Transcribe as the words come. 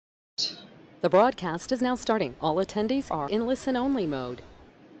The broadcast is now starting. All attendees are in listen-only mode.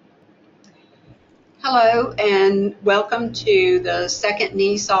 Hello and welcome to the second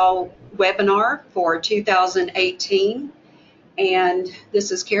NESOL webinar for 2018. And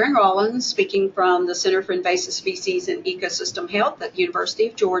this is Karen Rollins speaking from the Center for Invasive Species and Ecosystem Health at the University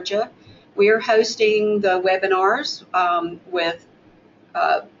of Georgia. We are hosting the webinars with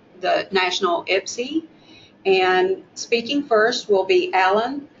the National IPSC. And speaking first will be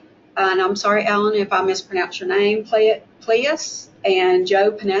Alan. And I'm sorry, Alan, if I mispronounce your name, Pleus and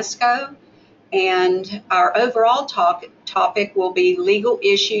Joe Panesko. And our overall topic will be legal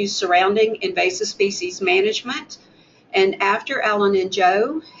issues surrounding invasive species management. And after Alan and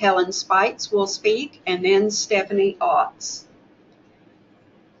Joe, Helen Speights will speak, and then Stephanie Otts.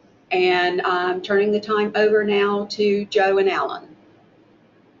 And I'm turning the time over now to Joe and Alan.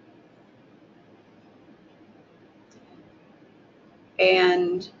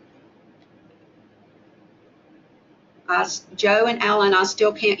 And Joe and Alan, I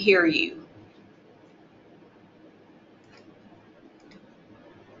still can't hear you.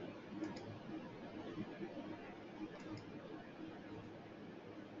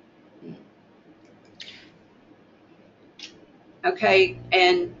 Okay,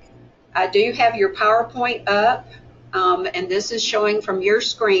 and I do have your PowerPoint up, and this is showing from your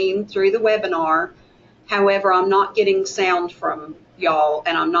screen through the webinar. However, I'm not getting sound from y'all,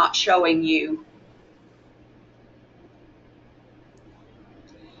 and I'm not showing you.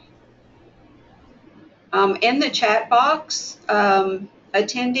 In the chat box,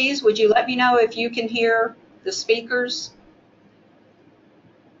 attendees, would you let me know if you can hear the speakers?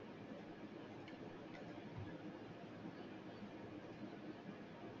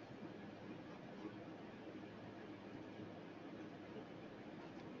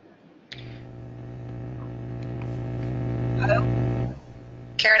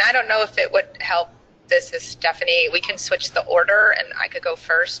 Karen, I don't know if it would help. This is Stephanie. We can switch the order and I could go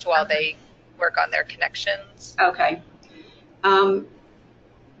first while they work on their connections. Okay. Joe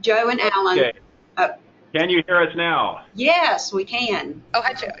and Alan. Okay. Can you hear us now? Yes, we can. Oh,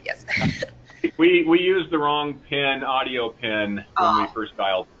 hi, Joe. Yes. We used the wrong pin, audio pin, when we first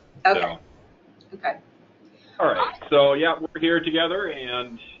dialed. Okay. So. Okay. All right. So, yeah, we're here together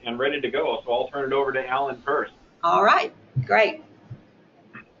and ready to go. So I'll turn it over to Alan first. All right. Great.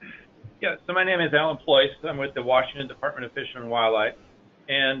 Yeah, so my name is Alan Pleus. I'm with the Washington Department of Fish and Wildlife,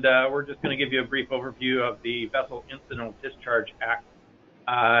 and we're just going to give you a brief overview of the Vessel Incidental Discharge Act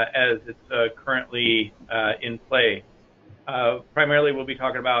as it's currently in play. Primarily, we'll be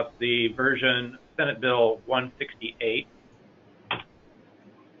talking about the version Senate Bill 168.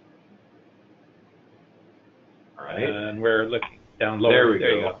 All right. And we're looking down lower. There we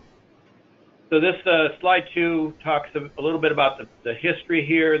go. So this slide 2 talks a little bit about the history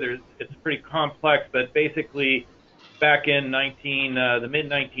here. It's pretty complex, but basically back in the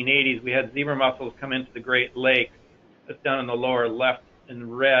mid-1980s, we had zebra mussels come into the Great Lakes. That's down in the lower left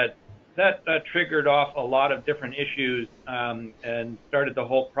in red. That triggered off a lot of different issues and started the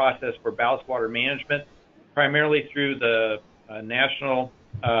whole process for ballast water management, primarily through the National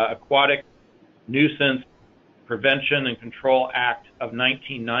Aquatic Nuisance Prevention and Control Act of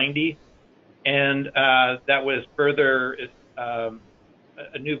 1990. And that was further, a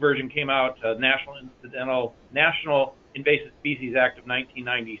new version came out, National Invasive Species Act of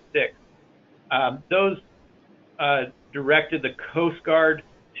 1996. Those directed the Coast Guard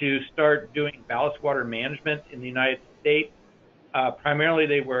to start doing ballast water management in the United States. Primarily,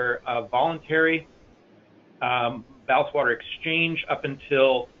 they were voluntary ballast water exchange up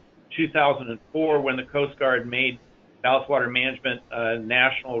until 2004, when the Coast Guard made ballast water management a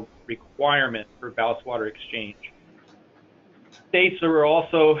national requirement for ballast water exchange. States that were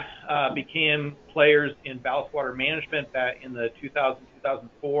also became players in ballast water management back in the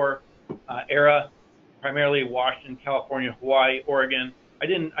 2000-2004 era, primarily Washington, California, Hawaii, Oregon.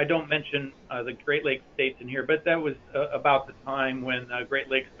 I don't mention the Great Lakes states in here, but that was about the time when Great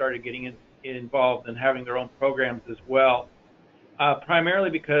Lakes started getting involved and having their own programs as well.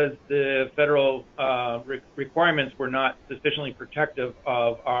 Primarily because the federal requirements were not sufficiently protective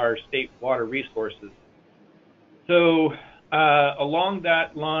of our state water resources. So along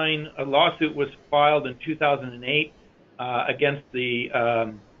that line, a lawsuit was filed in 2008 against the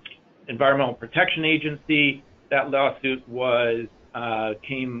Environmental Protection Agency. That lawsuit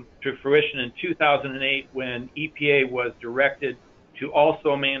came to fruition in 2008 when EPA was directed to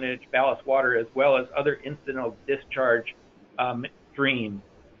also manage ballast water as well as other incidental discharge streams.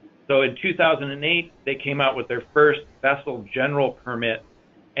 So in 2008, they came out with their first vessel general permit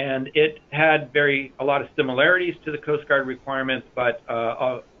And it had a lot of similarities to the Coast Guard requirements, but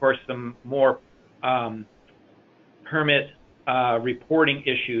of course some more permit reporting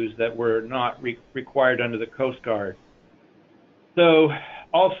issues that were not required under the Coast Guard. So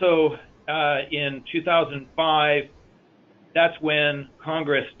also in 2005, that's when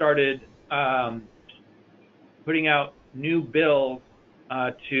Congress started putting out new bills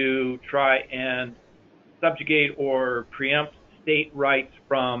to try and subjugate or preempt state rights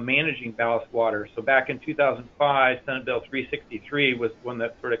from managing ballast water. So back in 2005, Senate Bill 363 was one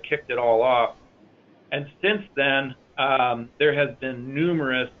that sort of kicked it all off. And since then, there has been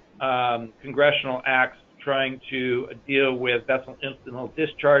numerous congressional acts trying to deal with vessel incidental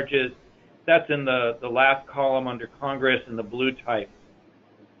discharges. That's in the last column under Congress in the blue type.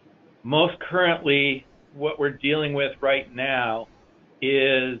 Most currently, what we're dealing with right now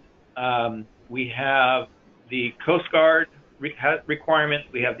is we have the Coast Guard requirements,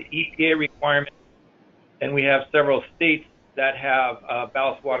 we have the EPA requirements, and we have several states that have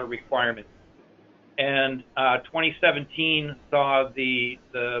ballast water requirements. And 2017 saw the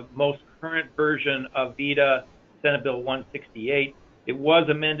most current version of VIDA, Senate Bill 168. It was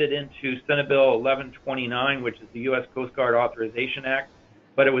amended into Senate Bill 1129, which is the U.S. Coast Guard Authorization Act,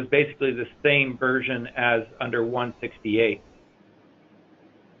 but it was basically the same version as under 168.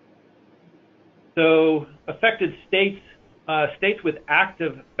 So affected states, states with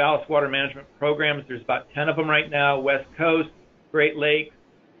active ballast water management programs, there's about 10 of them right now: West Coast, Great Lakes,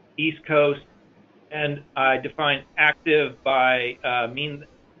 East Coast, and I define active by means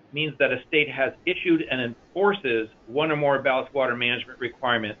that a state has issued and enforces one or more ballast water management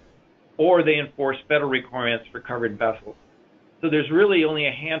requirements, or they enforce federal requirements for covered vessels. So there's really only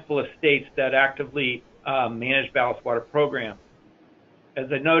a handful of states that actively manage ballast water programs. As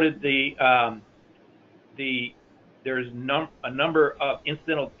I noted, there's a number of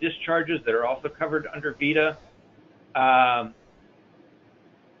incidental discharges that are also covered under VIDA,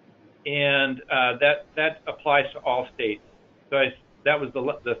 and that applies to all states. So that was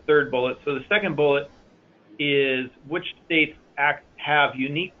the third bullet. So the second bullet is which states have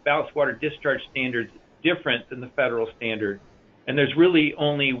unique ballast water discharge standards different than the federal standard. And there's really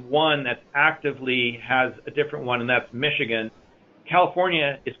only one that actively has a different one, and that's Michigan.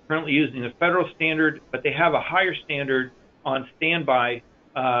 California is currently using the federal standard, but they have a higher standard on standby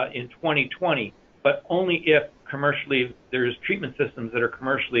in 2020, but only if commercially there's treatment systems that are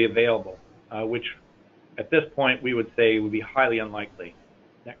commercially available, which at this point we would say would be highly unlikely.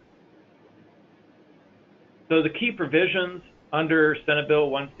 Next. So the key provisions under Senate Bill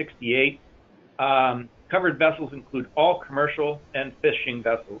 168, covered vessels include all commercial and fishing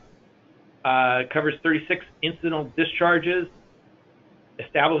vessels. It covers 36 incidental discharges,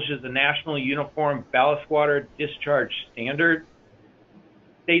 establishes a national uniform ballast water discharge standard.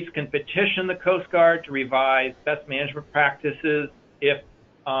 States can petition the Coast Guard to revise best management practices if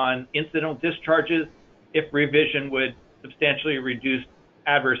on incidental discharges, if revision would substantially reduce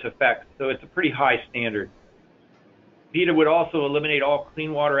adverse effects. So it's a pretty high standard. VIDA would also eliminate all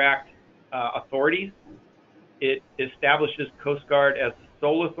Clean Water Act authorities. It establishes Coast Guard as the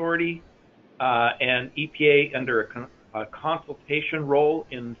sole authority and EPA under a consultation role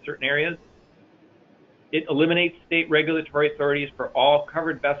in certain areas. It eliminates state regulatory authorities for all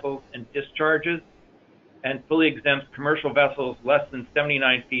covered vessels and discharges, and fully exempts commercial vessels less than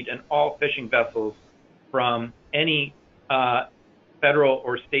 79 feet and all fishing vessels from any federal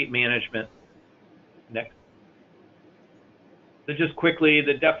or state management. Next. So just quickly,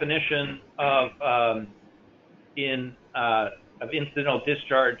 the definition of incidental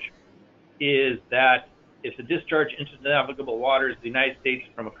discharge is that if the discharge into the navigable waters of the United States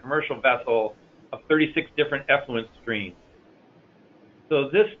from a commercial vessel of 36 different effluent streams. So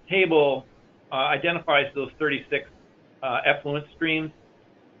this table identifies those 36 effluent streams.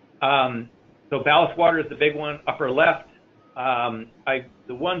 So ballast water is the big one, upper left. The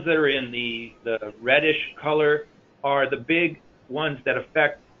ones that are in the reddish color are the big ones that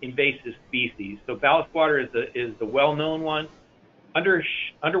affect invasive species. So ballast water is the well-known one.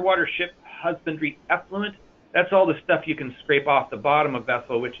 Underwater ship husbandry effluent, that's all the stuff you can scrape off the bottom of a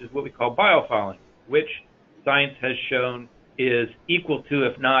vessel, which is what we call biofouling, which science has shown is equal to,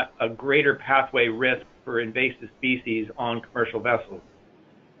 if not a greater pathway risk for invasive species on commercial vessels.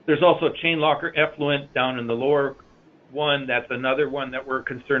 There's also chain locker effluent down in the lower one. That's another one that we're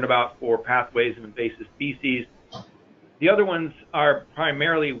concerned about for pathways of invasive species. The other ones are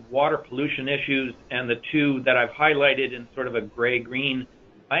primarily water pollution issues, and the two that I've highlighted in sort of a gray-green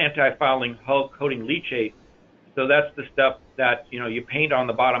anti-fouling hull coating leachate. So that's the stuff that you paint on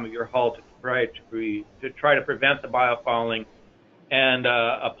the bottom of your hull to try to prevent the biofouling and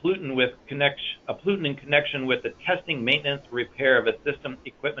a pollutant in connection with the testing, maintenance, repair of a system,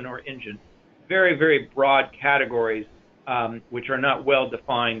 equipment, or engine. Very, very broad categories, which are not well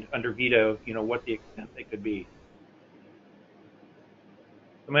defined under VIDA, what the extent they could be.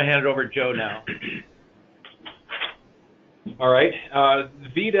 I'm going to hand it over to Joe now. All right.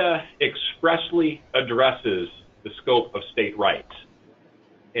 VIDA expressly addresses the scope of state rights.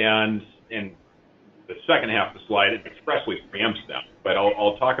 And in the second half of the slide, it expressly preempts them. But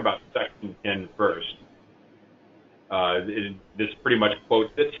I'll talk about Section 10 first. This pretty much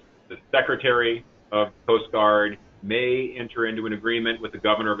quotes it. The Secretary of Coast Guard may enter into an agreement with the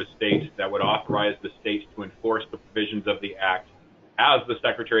governor of a state that would authorize the state to enforce the provisions of the act as the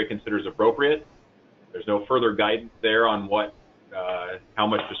Secretary considers appropriate. There's no further guidance there on how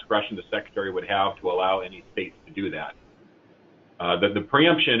much discretion the Secretary would have to allow any states to do that. The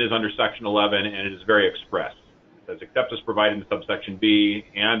preemption is under Section 11, and it is very express. It says, except as provided in subsection B,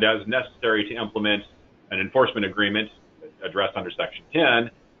 and as necessary to implement an enforcement agreement addressed under Section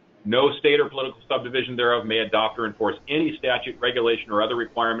 10, no state or political subdivision thereof may adopt or enforce any statute, regulation, or other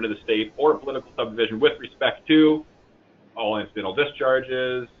requirement of the state or political subdivision with respect to all incidental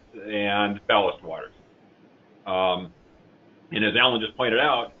discharges and ballast waters. And as Alan just pointed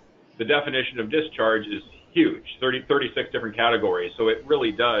out, the definition of discharge is huge, 36 different categories. So it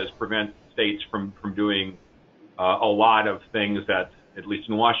really does prevent states from doing a lot of things that, at least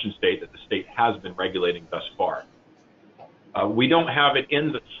in Washington state, that the state has been regulating thus far. We don't have it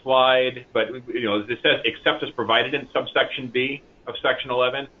in the slide, but it says except as provided in subsection B of Section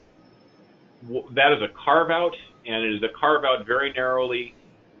 11. That is a carve-out, and it is a carve-out very narrowly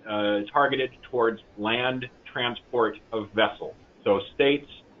targeted towards land transport of vessels. So states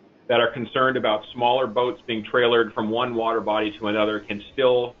that are concerned about smaller boats being trailered from one water body to another can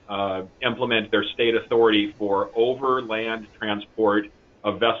still implement their state authority for overland transport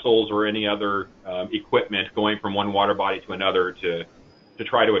of vessels or any other equipment going from one water body to another to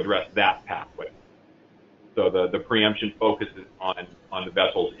try to address that pathway. So the preemption focuses on the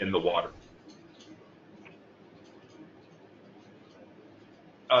vessels in the water.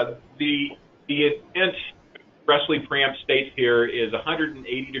 The intent expressly preempt states here is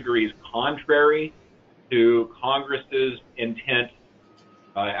 180 degrees contrary to Congress's intent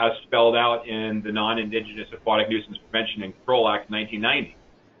as spelled out in the Non-Indigenous Aquatic Nuisance Prevention and Control Act 1990.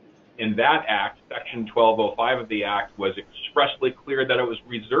 In that act, Section 1205 of the act was expressly clear that it was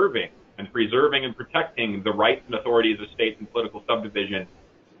preserving and protecting the rights and authorities of states and political subdivision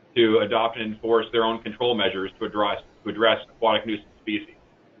to adopt and enforce their own control measures to address aquatic nuisance species.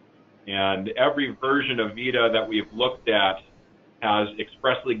 And every version of VIDA that we've looked at has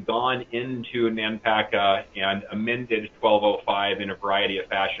expressly gone into NANPACA and amended 1205 in a variety of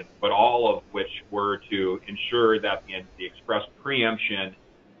fashions, but all of which were to ensure that the express preemption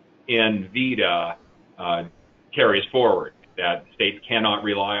in VIDA carries forward, that states cannot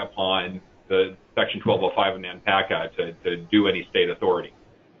rely upon the Section 1205 of NANPACA to do any state authority.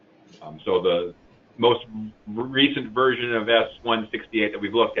 So the most recent version of S-168 that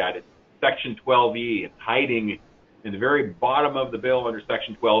we've looked at is Section 12E. It's hiding in the very bottom of the bill under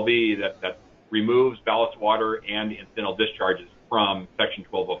Section 12E that removes ballast water and incidental discharges from Section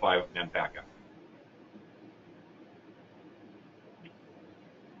 1205 of NANPACA.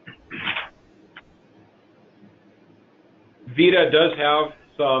 VIDA does have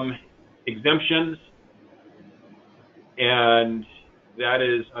some exemptions, and that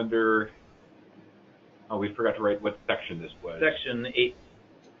is under, we forgot to write what section this was. Section 8.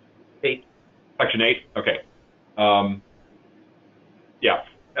 Section 8, okay.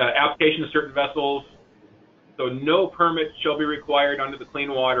 Application of certain vessels. So no permit shall be required under the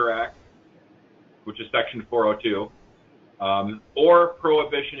Clean Water Act, which is Section 402, or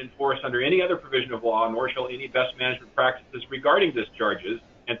prohibition enforced under any other provision of law, nor shall any best management practices regarding discharges,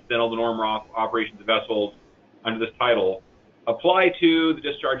 incidental to normal operations of vessels under this title, apply to the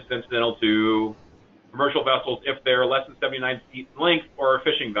discharges incidental to commercial vessels if they're less than 79 feet in length or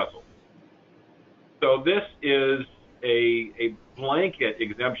fishing vessels. So this is a blanket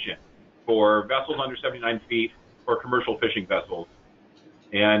exemption for vessels under 79 feet or commercial fishing vessels.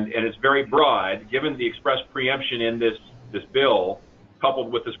 And it's very broad, given the express preemption in this bill,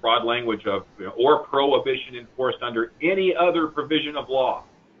 coupled with this broad language of or prohibition enforced under any other provision of law,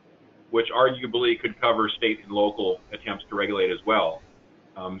 which arguably could cover state and local attempts to regulate as well.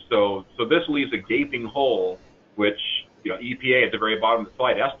 So this leaves a gaping hole, which EPA at the very bottom of the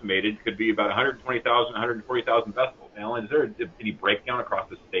slide estimated could be about 120,000, 140,000 vessels. Alan, is there any breakdown across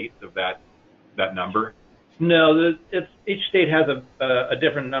the states of that number? No, each state has a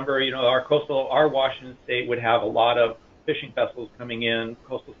different number. Our Washington state would have a lot of fishing vessels coming in.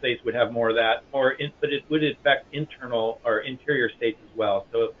 Coastal states would have more of that, but it would affect internal or interior states as well.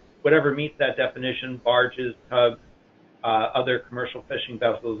 So whatever meets that definition, barges, tugs, other commercial fishing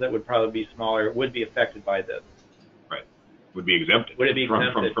vessels that would probably be smaller would be affected by this. Right. Would be exempted. Would it be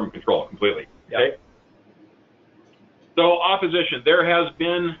exempted? From control completely. Yep. Okay. So opposition. There has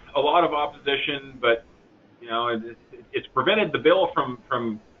been a lot of opposition, but it's prevented the bill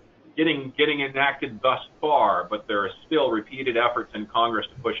from getting enacted thus far. But there are still repeated efforts in Congress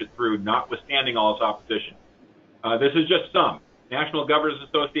to push it through, notwithstanding all its opposition. This is just some. National Governors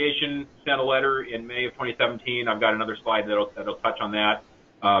Association sent a letter in May of 2017. I've got another slide that'll touch on that.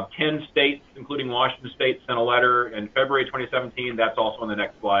 10 states, including Washington State, sent a letter in February 2017. That's also on the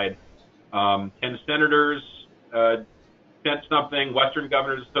next slide. 10 senators sent something. Western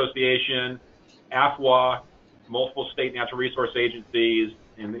Governors Association, AFWA, multiple state natural resource agencies,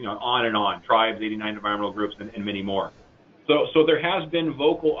 and on and on. Tribes, 89 environmental groups, and many more. So there has been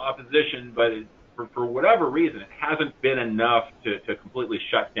vocal opposition, but for whatever reason, it hasn't been enough to completely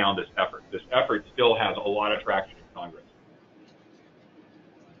shut down this effort. This effort still has a lot of traction in Congress.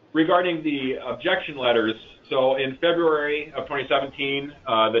 Regarding the objection letters, so in February of 2017,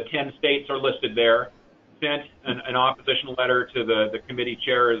 the 10 states are listed there, sent an opposition letter to the committee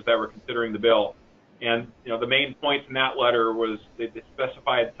chairs that were considering the bill. And the main points in that letter was they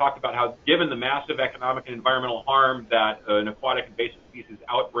talked about how, given the massive economic and environmental harm that an aquatic invasive species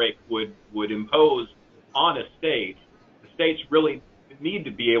outbreak would impose on a state, the states really need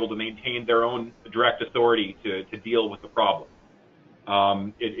to be able to maintain their own direct authority to deal with the problem.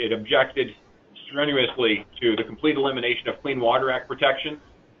 It objected strenuously to the complete elimination of Clean Water Act protections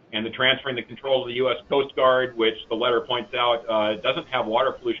and the transferring the control of the U.S. Coast Guard, which the letter points out doesn't have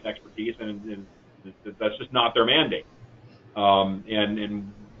water pollution expertise, and that's just not their mandate.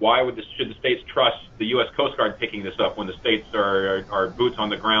 And why should the states trust the U.S. Coast Guard picking this up when the states are boots on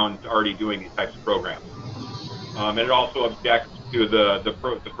the ground already doing these types of programs? And it also objects to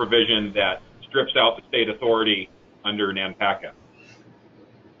the provision that strips out the state authority under NANPACA.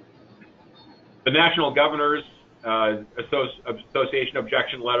 The National Governors Association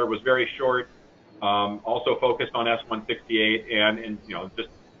objection letter was very short, also focused on S-168, and just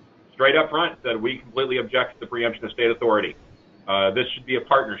straight up front said we completely object to the preemption of state authority. This should be a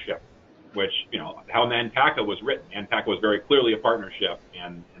partnership, which, how NANPACA was written. NANPACA was very clearly a partnership,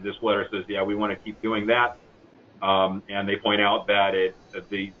 and this letter says, yeah, we want to keep doing that. And they point out that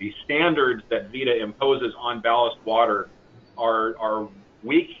the standards that VIDA imposes on ballast water are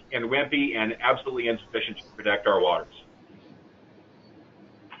weak and wimpy and absolutely insufficient to protect our waters.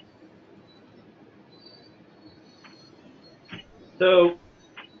 So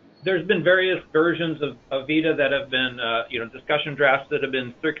there's been various versions of VIDA that have been, discussion drafts that have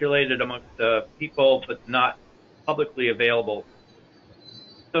been circulated amongst people, but not publicly available.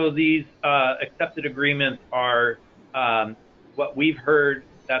 So these accepted agreements are what we've heard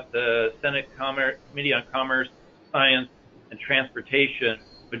that the Senate Committee on Commerce, Science, and Transportation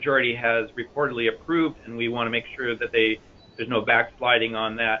majority has reportedly approved, and we want to make sure that there's no backsliding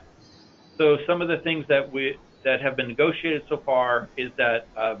on that. So some of the things that have been negotiated so far is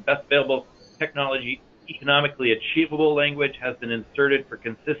that best available technology, economically achievable language has been inserted for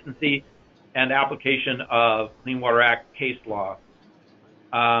consistency and application of Clean Water Act case law.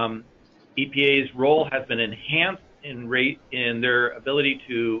 EPA's role has been enhanced in their ability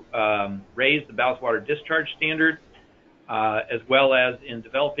to raise the ballast water discharge standard, as well as in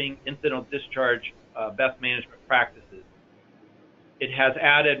developing incidental discharge best management practices. It has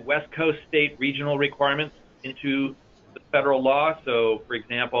added West Coast state regional requirements into the federal law. So, for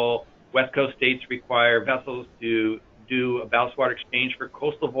example, West Coast states require vessels to do a ballast water exchange for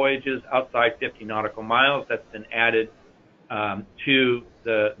coastal voyages outside 50 nautical miles. That's been added to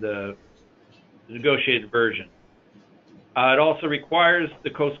the negotiated version. It also requires the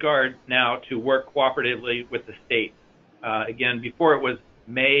Coast Guard now to work cooperatively with the states. Again, before it was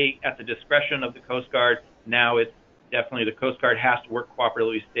may at the discretion of the Coast Guard. Now it's definitely the Coast Guard has to work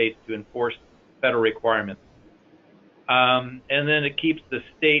cooperatively with states to enforce federal requirements. And then it keeps the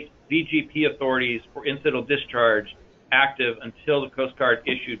state VGP authorities for incidental discharge active until the Coast Guard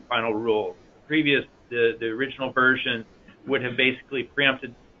issued final rules. The original version would have basically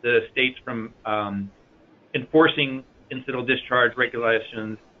preempted the states from enforcing incidental discharge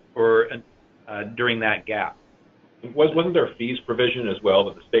regulations during that gap. Wasn't there a fees provision as well,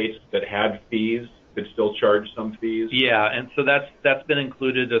 that the states that had fees could still charge some fees? Yeah, and so that's been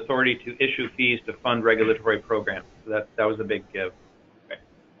included, the authority to issue fees to fund regulatory programs. So that was a big give. Okay.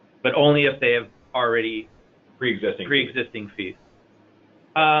 But only if they have already pre-existing fees.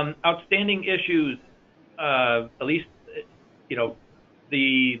 Outstanding issues, at least you know,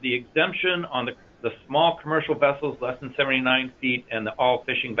 the exemption on the small commercial vessels less than 79 feet and the all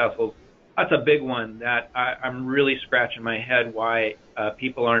fishing vessels, that's a big one that I'm really scratching my head why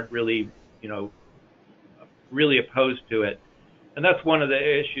people aren't really, you know, really opposed to it. And that's one of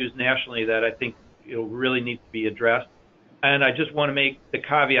the issues nationally that I think, you know, really needs to be addressed. And I just want to make the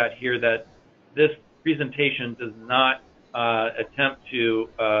caveat here that this presentation does not attempt to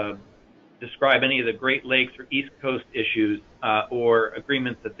describe any of the Great Lakes or East Coast issues or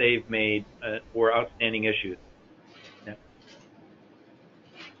agreements that they've made or outstanding issues. Yeah.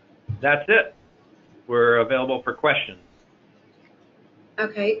 That's it. We're available for questions.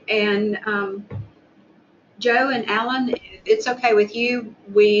 Okay, and Joe and Alan, if it's okay with you,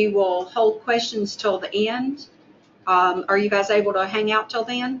 we will hold questions till the end. Are you guys able to hang out till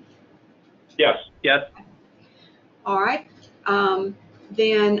then? Yes. Yes. All right.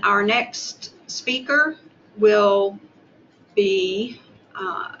 Then our next speaker will be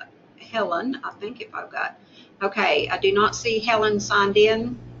Helen, I think, if I've got. Okay, I do not see Helen signed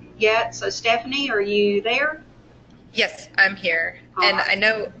in yet. So Stephanie, are you there? Yes, I'm here. All And right. I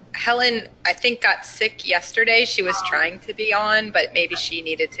know Helen, I think, got sick yesterday. She was trying to be on, but maybe she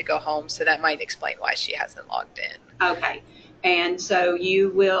needed to go home, so that might explain why she hasn't logged in. Okay, and so you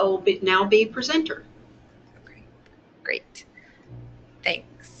will now be presenter. Okay, great.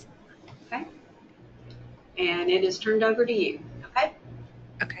 Thanks. Okay, and it is turned over to you. Okay.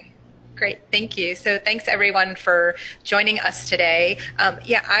 Okay, great. Thank you. So thanks everyone for joining us today.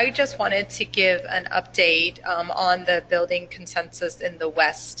 Yeah, I just wanted to give an update on the building consensus in the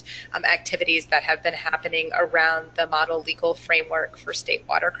West activities that have been happening around the model legal framework for state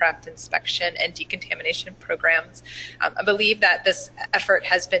watercraft inspection and decontamination programs. I believe that this effort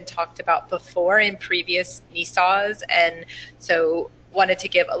has been talked about before in previous NESAWs, and so wanted to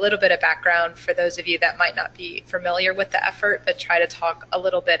give a little bit of background for those of you that might not be familiar with the effort, but try to talk a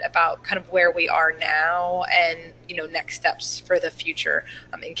little bit about kind of where we are now and, you know, next steps for the future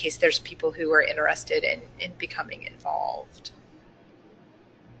in case there's people who are interested in becoming involved.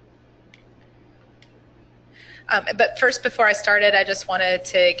 But first, before I started, I just wanted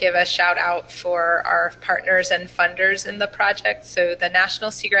to give a shout out for our partners and funders in the project. So the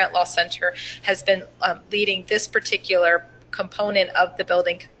National Sea Grant Law Center has been leading this particular component of the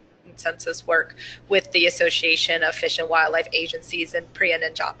building consensus work with the Association of Fish and Wildlife Agencies, and Priya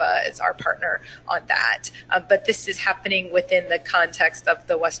Nanjapa is our partner on that. But this is happening within the context of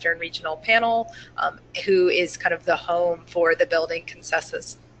the Western Regional Panel, who is kind of the home for the Building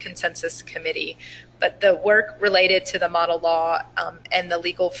Consensus Committee. But the work related to the model law and the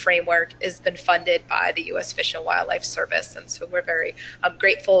legal framework has been funded by the U.S. Fish and Wildlife Service. And so we're very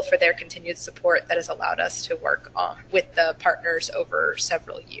grateful for their continued support that has allowed us to work with the partners over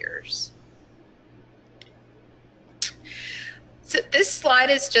several years. So this slide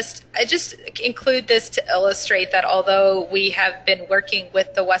is I just include this to illustrate that although we have been working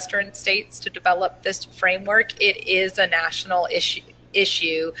with the Western states to develop this framework, it is a national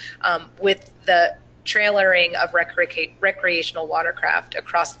issue with the trailering of recreational watercraft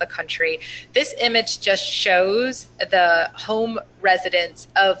across the country. This image just shows the home residence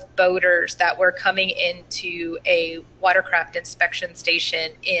of boaters that were coming into a watercraft inspection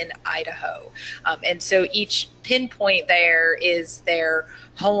station in Idaho. And so each pinpoint there is their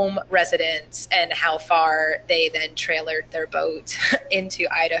home residence and how far they then trailered their boat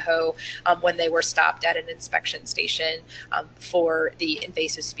into Idaho when they were stopped at an inspection station for the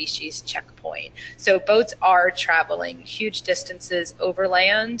invasive species checkpoint. So boats are traveling huge distances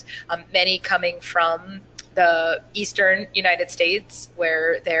overland, many coming from the eastern United States,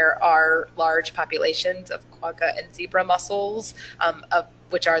 where there are large populations of quagga and zebra mussels,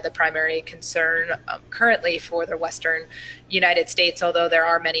 which are the primary concern currently for the western United States, although there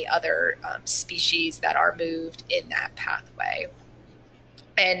are many other species that are moved in that pathway.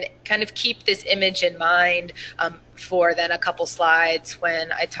 And kind of keep this image in mind for then a couple slides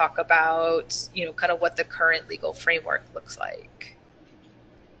when I talk about, you know, kind of what the current legal framework looks like.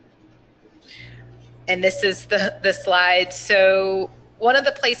 And this is the slide. So one of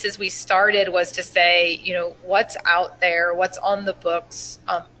the places we started was to say, you know, what's out there, what's on the books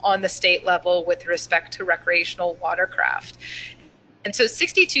on the state level with respect to recreational watercraft. And so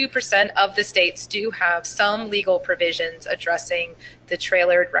 62% of the states do have some legal provisions addressing the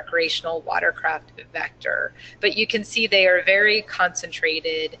trailered recreational watercraft vector. But you can see they are very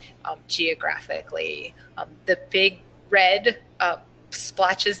concentrated geographically. The big red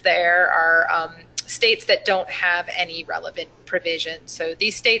splotches there are states that don't have any relevant provisions. So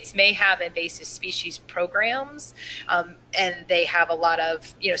these states may have invasive species programs, and they have a lot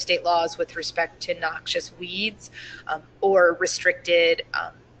of state laws with respect to noxious weeds or restricted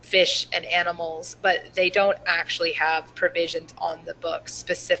fish and animals, but they don't actually have provisions on the books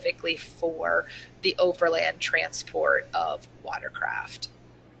specifically for the overland transport of watercraft.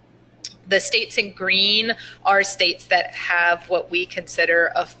 The states in green are states that have what we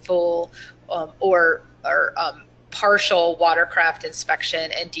consider a full or partial watercraft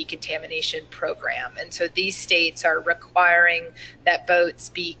inspection and decontamination program. And so these states are requiring that boats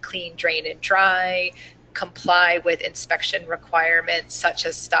be clean, drain, and dry, comply with inspection requirements such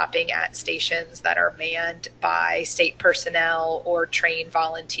as stopping at stations that are manned by state personnel or trained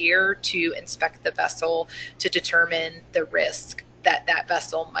volunteer to inspect the vessel to determine the risk that that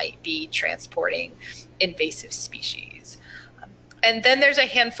vessel might be transporting invasive species. And then there's a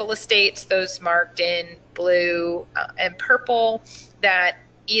handful of states, those marked in blue and purple, that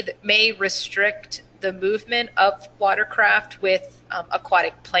either may restrict the movement of watercraft with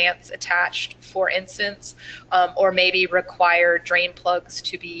aquatic plants attached, for instance, or maybe require drain plugs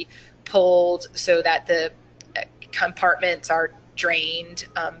to be pulled so that the compartments are drained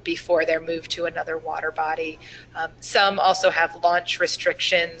before they're moved to another water body. Some also have launch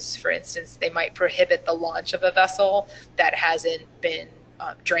restrictions. For instance, they might prohibit the launch of a vessel that hasn't been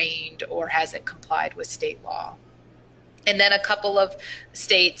drained or hasn't complied with state law. And then a couple of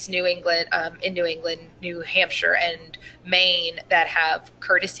states, New England, New Hampshire, and Maine, that have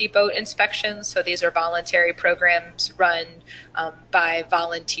courtesy boat inspections. So these are voluntary programs run by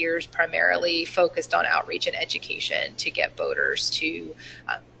volunteers, primarily focused on outreach and education to get boaters to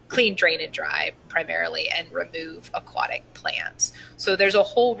clean, drain, and dry primarily, and remove aquatic plants. So there's a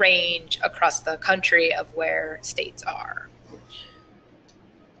whole range across the country of where states are.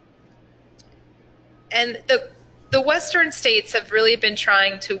 And the Western states have really been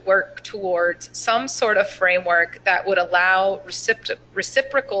trying to work towards some sort of framework that would allow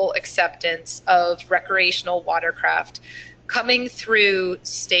reciprocal acceptance of recreational watercraft coming through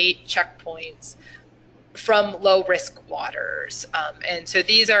state checkpoints from low-risk waters. And so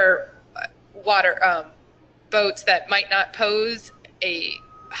these are boats that might not pose a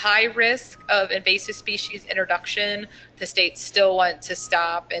high risk of invasive species introduction. The states still want to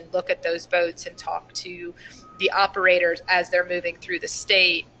stop and look at those boats and talk to the operators as they're moving through the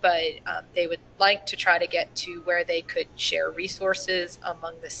state, but they would like to try to get to where they could share resources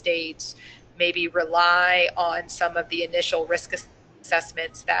among the states, maybe rely on some of the initial risk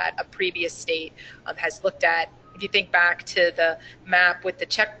assessments that a previous state has looked at. If you think back to the map with the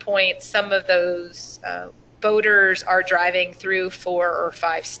checkpoints, some of those boaters are driving through 4 or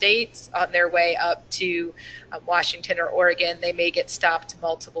 5 states on their way up to Washington or Oregon. They may get stopped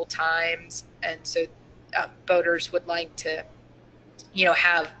multiple times, and so boaters would like to,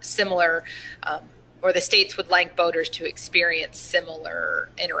 have similar, or the states would like boaters to experience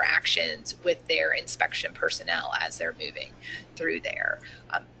similar interactions with their inspection personnel as they're moving through there.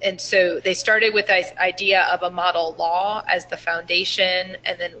 And so they started with this idea of a model law as the foundation,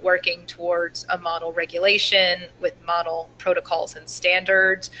 and then working towards a model regulation with model protocols and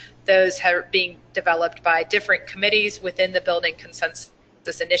standards. Those are being developed by different committees within the Building Consensus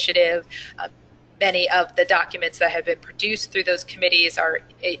Initiative. Many of the documents that have been produced through those committees are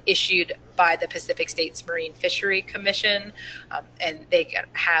issued by the Pacific States Marine Fishery Commission, and they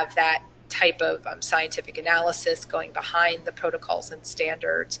have that type of scientific analysis going behind the protocols and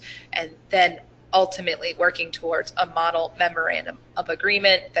standards, and then ultimately working towards a model memorandum of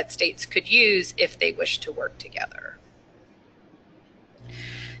agreement that states could use if they wish to work together.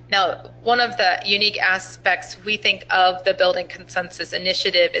 Now, one of the unique aspects we think of the Building Consensus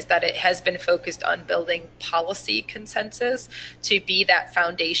Initiative is that it has been focused on building policy consensus to be that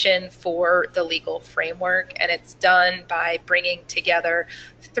foundation for the legal framework. And it's done by bringing together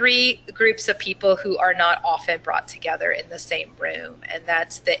 3 groups of people who are not often brought together in the same room. And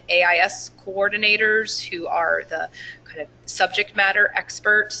that's the AIS coordinators, who are the kind of subject matter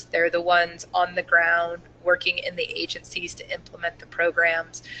experts. They're the ones on the ground working in the agencies to implement the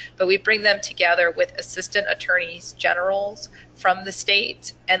programs, but we bring them together with assistant attorneys generals from the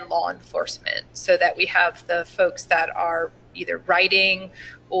state and law enforcement, so that we have the folks that are either writing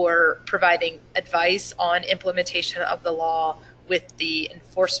or providing advice on implementation of the law with the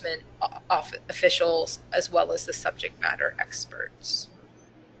enforcement officials, as well as the subject matter experts.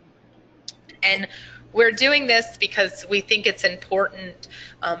 And we're doing this because we think it's an important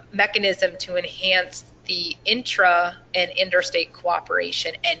mechanism to enhance the intra and interstate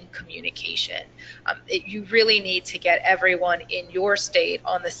cooperation and communication. You really need to get everyone in your state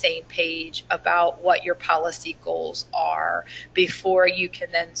on the same page about what your policy goals are before you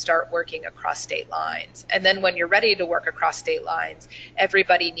can then start working across state lines. And then when you're ready to work across state lines,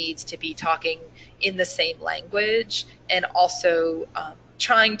 everybody needs to be talking in the same language and also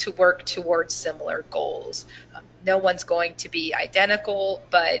trying to work towards similar goals. No one's going to be identical,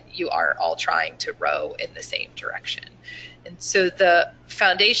 but you are all trying to row in the same direction. And so the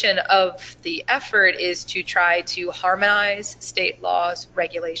foundation of the effort is to try to harmonize state laws,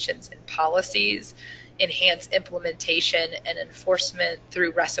 regulations, and policies, enhance implementation and enforcement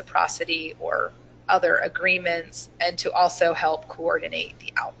through reciprocity or other agreements, and to also help coordinate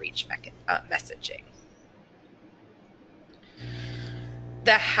the outreach messaging.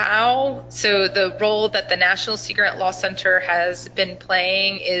 The how, so the role that the National Secret Law Center has been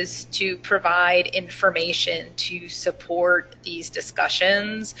playing is to provide information to support these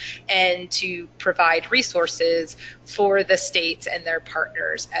discussions and to provide resources for the states and their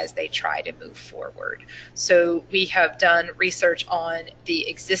partners as they try to move forward. So we have done research on the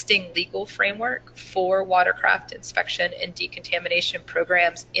existing legal framework for watercraft inspection and decontamination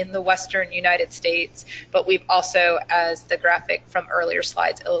programs in the Western United States, but we've also, as the graphic from earlier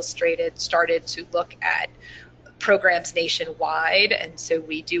slides illustrated, started to look at programs nationwide. And so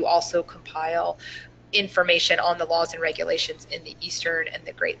we do also compile information on the laws and regulations in the Eastern and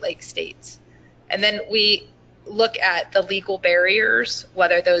the Great Lakes states. And then we look at the legal barriers,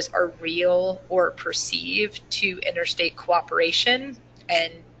 whether those are real or perceived, to interstate cooperation,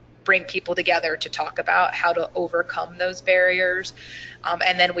 and bring people together to talk about how to overcome those barriers.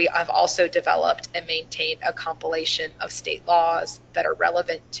 And then we have also developed and maintained a compilation of state laws that are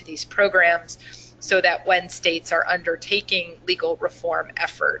relevant to these programs, so that when states are undertaking legal reform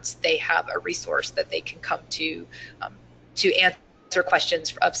efforts, they have a resource that they can come to answer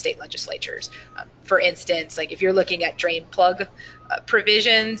questions of state legislatures. For instance, like if you're looking at drain plug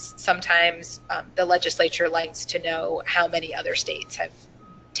provisions, sometimes the legislature likes to know how many other states have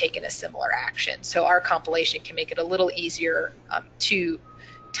taken a similar action. So our compilation can make it a little easier to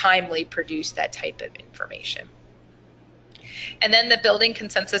timely produce that type of information. And then the Building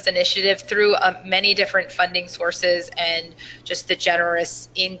Consensus Initiative, through many different funding sources and just the generous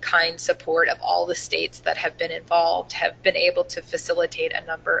in-kind support of all the states that have been involved, have been able to facilitate a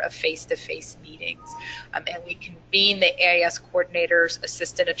number of face-to-face meetings. And we convene the AIS coordinators,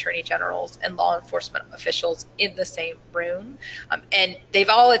 assistant attorney generals, and law enforcement officials in the same room. And they've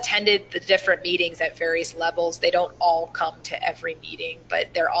all attended the different meetings at various levels. They don't all come to every meeting, but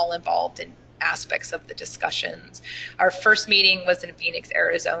they're all involved in aspects of the discussions. Our first meeting was in Phoenix,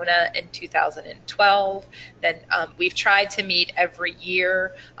 Arizona in 2012. Then we've tried to meet every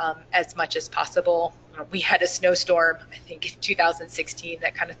year as much as possible. We had a snowstorm, I think in 2016,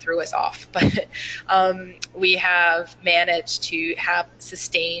 that kind of threw us off, but we have managed to have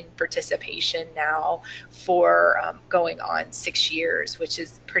sustained participation now for going on 6 years, which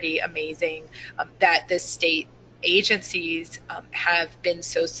is pretty amazing that this state agencies have been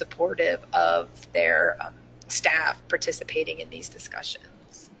so supportive of their staff participating in these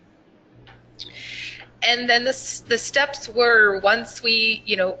discussions. And then the steps were, once we,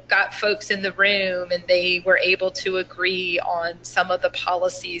 got folks in the room and they were able to agree on some of the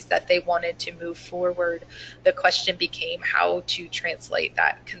policies that they wanted to move forward, the question became how to translate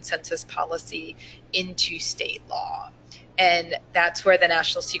that consensus policy into state law. And that's where the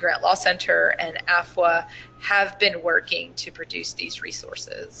National Secret Law Center and AFWA have been working to produce these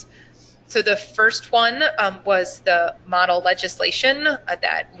resources. So the first one was the model legislation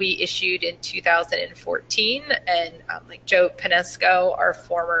that we issued in 2014. And like Joe Panesko, our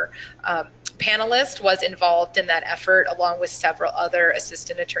former panelist, was involved in that effort, along with several other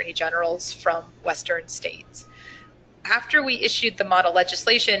assistant attorney generals from Western states. After we issued the model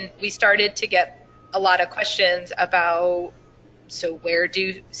legislation, we started to get a lot of questions about, so where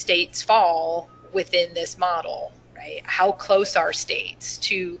do states fall within this model, right? How close are states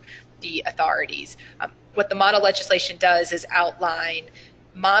to the authorities? What the model legislation does is outline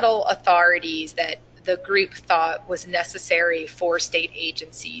model authorities that the group thought was necessary for state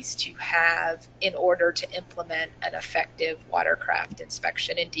agencies to have in order to implement an effective watercraft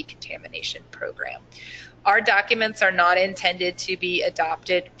inspection and decontamination program. Our documents are not intended to be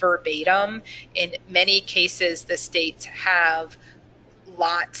adopted verbatim. In many cases, the states have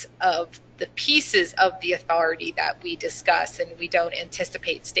lots of the pieces of the authority that we discuss, and we don't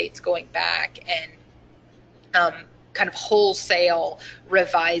anticipate states going back and kind of wholesale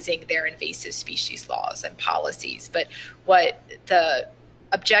revising their invasive species laws and policies. But what the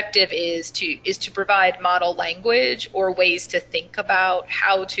objective is to provide model language or ways to think about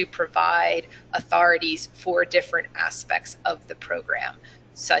how to provide authorities for different aspects of the program,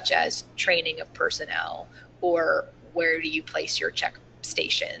 such as training of personnel, or where do you place your check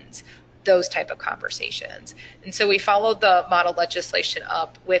stations, those type of conversations. And so we followed the model legislation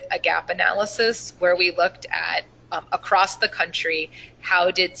up with a gap analysis where we looked at across the country,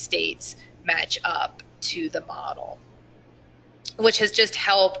 how did states match up to the model, which has just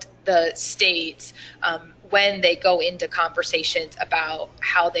helped the states when they go into conversations about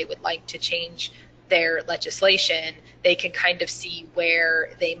how they would like to change their legislation, they can kind of see where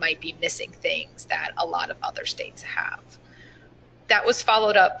they might be missing things that a lot of other states have. That was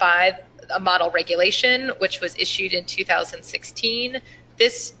followed up by a model regulation, which was issued in 2016.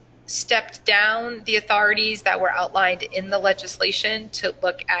 This stepped down the authorities that were outlined in the legislation to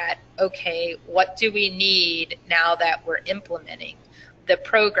look at, okay, what do we need now that we're implementing the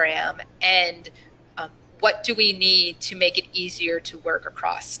program, and what do we need to make it easier to work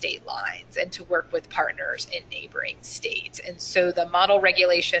across state lines and to work with partners in neighboring states. And so the model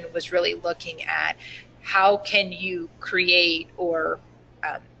regulation was really looking at how can you create or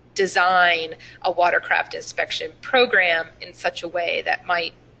design a watercraft inspection program in such a way that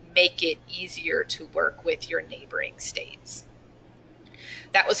might make it easier to work with your neighboring states.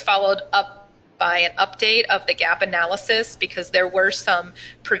 That was followed up by an update of the gap analysis, because there were some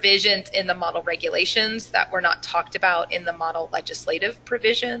provisions in the model regulations that were not talked about in the model legislative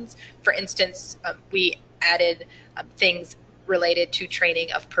provisions. For instance, we added things related to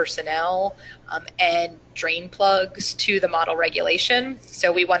training of personnel and drain plugs to the model regulation.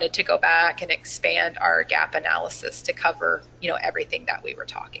 So we wanted to go back and expand our gap analysis to cover, everything that we were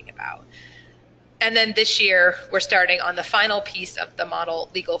talking about. And then this year, we're starting on the final piece of the model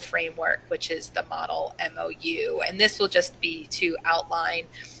legal framework, which is the model MOU. And this will just be to outline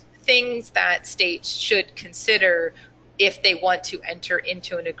things that states should consider if they want to enter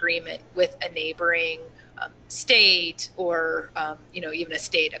into an agreement with a neighboring state, or even a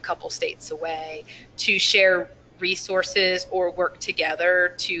state a couple states away, to share resources or work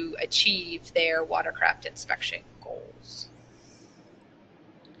together to achieve their watercraft inspection goals.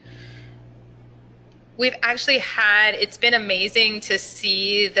 We've actually it's been amazing to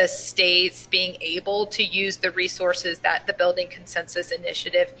see the states being able to use the resources that the Building Consensus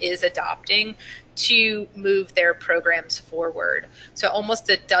Initiative is adopting to move their programs forward. So almost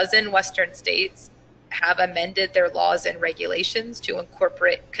a dozen Western states have amended their laws and regulations to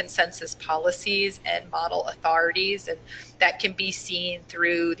incorporate consensus policies and model authorities, and that can be seen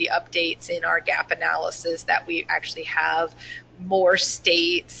through the updates in our gap analysis that we actually have more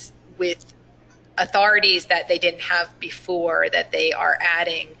states with authorities that they didn't have before that they are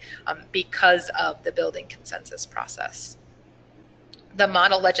adding because of the building consensus process. The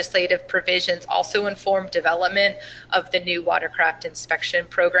model legislative provisions also inform development of the new watercraft inspection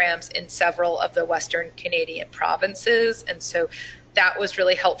programs in several of the Western Canadian provinces. And so that was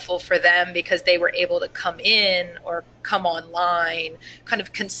really helpful for them because they were able to come in or come online kind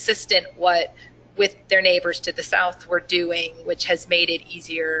of consistent with their neighbors to the south were doing, which has made it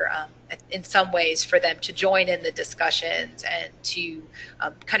easier in some ways for them to join in the discussions and to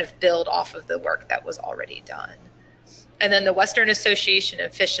kind of build off of the work that was already done. And then the Western Association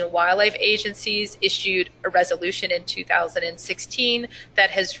of Fish and Wildlife Agencies issued a resolution in 2016 that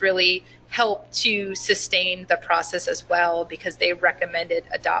has really helped to sustain the process as well, because they recommended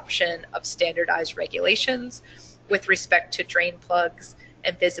adoption of standardized regulations with respect to drain plugs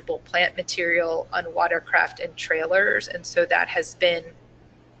and visible plant material on watercraft and trailers. And so that has been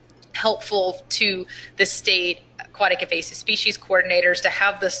helpful to the state aquatic invasive species coordinators to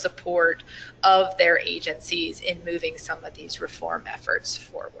have the support of their agencies in moving some of these reform efforts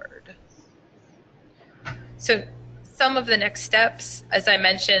forward. So some of the next steps, as I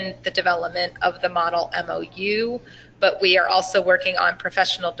mentioned, the development of the model MOU, but we are also working on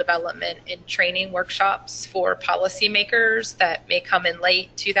professional development and training workshops for policymakers that may come in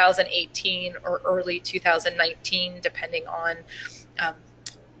late 2018 or early 2019, depending on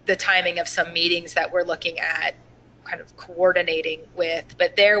the timing of some meetings that we're looking at kind of coordinating with.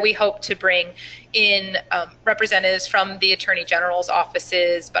 But there we hope to bring in representatives from the Attorney General's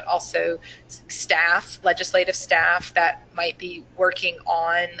offices, but also staff, legislative staff that might be working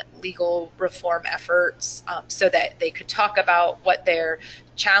on legal reform efforts, so that they could talk about what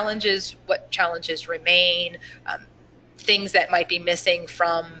challenges remain, things that might be missing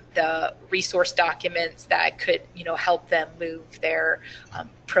from the resource documents that could, help them move their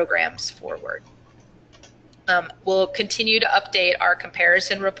programs forward. We'll continue to update our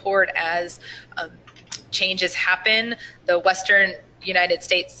comparison report as changes happen. The Western United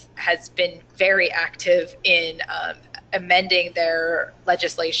States has been very active in amending their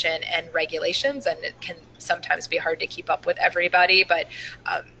legislation and regulations, and it can sometimes be hard to keep up with everybody, but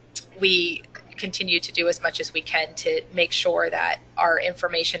we continue to do as much as we can to make sure that our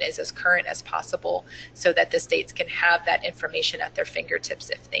information is as current as possible so that the states can have that information at their fingertips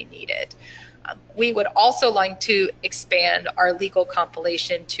if they need it. We would also like to expand our legal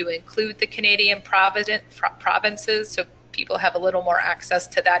compilation to include the Canadian provinces so people have a little more access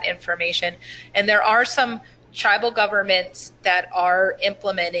to that information. And there are some tribal governments that are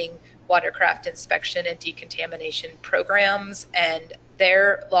implementing watercraft inspection and decontamination programs, and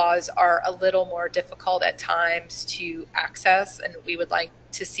their laws are a little more difficult at times to access, and we would like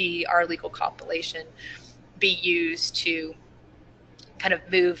to see our legal compilation be used to kind of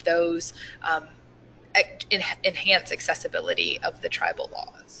move those, enhance accessibility of the tribal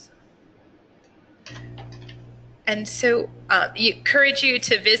laws. And so encourage you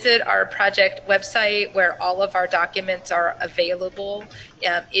to visit our project website where all of our documents are available.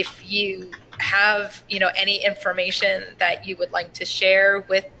 If you have any information that you would like to share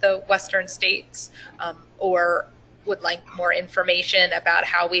with the Western states, or would like more information about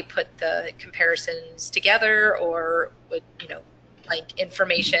how we put the comparisons together, or would like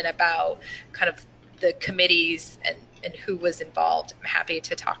information about kind of the committees and who was involved, I'm happy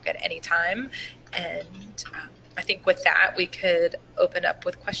to talk at any time. And I think with that, we could open up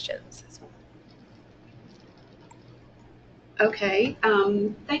with questions. Okay,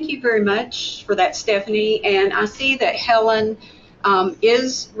 thank you very much for that, Stephanie. And I see that Helen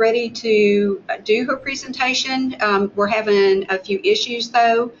is ready to do her presentation. We're having a few issues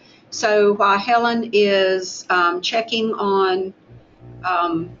though. So while Helen is checking on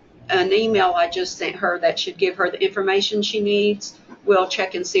an email I just sent her that should give her the information she needs, we'll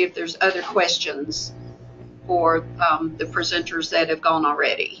check and see if there's other questions for the presenters that have gone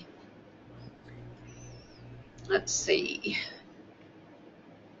already. Let's see.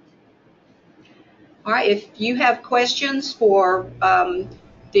 All right, if you have questions for one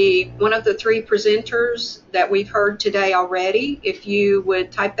of the three presenters that we've heard today already, if you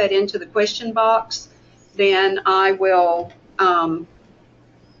would type that into the question box, then I will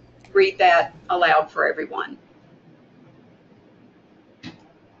read that aloud for everyone.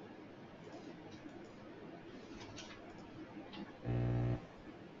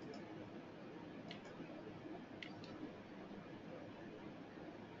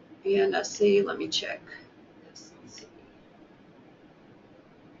 And let's see, let me check.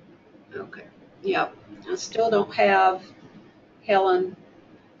 Okay, yep, I still don't have Helen.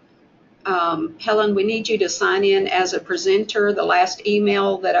 Helen, we need you to sign in as a presenter. The last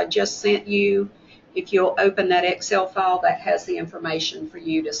email that I just sent you, if you'll open that Excel file, that has the information for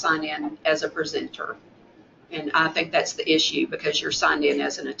you to sign in as a presenter. And I think that's the issue because you're signed in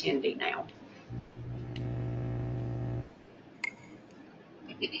as an attendee now.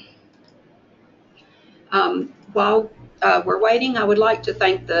 While we're waiting, I would like to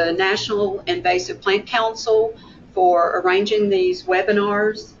thank the National Invasive Plant Council for arranging these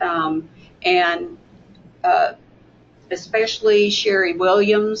webinars, and especially Sherry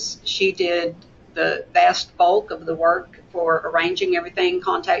Williams. She did the vast bulk of the work for arranging everything,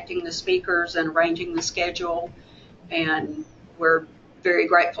 contacting the speakers and arranging the schedule, and we're very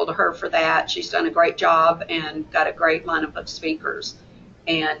grateful to her for that. She's done a great job and got a great lineup of speakers.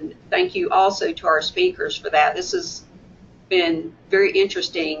 And thank you also to our speakers for that. This has been very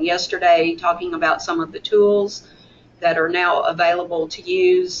interesting. Yesterday, talking about some of the tools that are now available to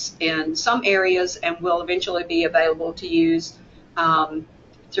use in some areas and will eventually be available to use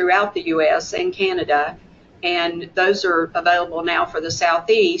throughout the U.S. and Canada. And those are available now for the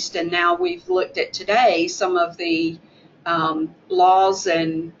Southeast. And now we've looked at today some of the laws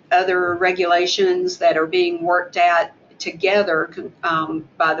and other regulations that are being worked at together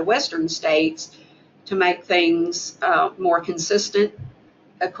by the Western states to make things more consistent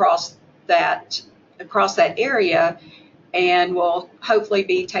across that area, and will hopefully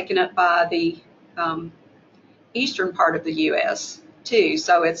be taken up by the eastern part of the U.S. too.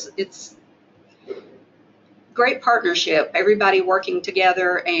 So it's great partnership, everybody working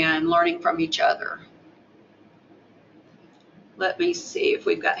together and learning from each other. Let me see if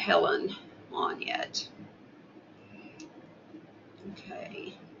we've got Helen on yet.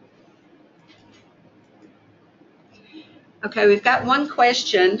 Okay, we've got one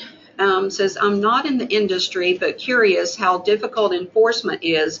question. Says, I'm not in the industry, but curious how difficult enforcement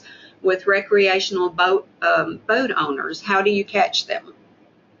is with recreational boat owners. How do you catch them?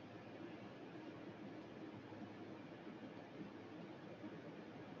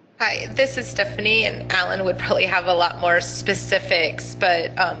 Hi, this is Stephanie, and Alan would probably have a lot more specifics,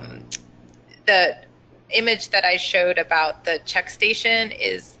 but the image that I showed about the check station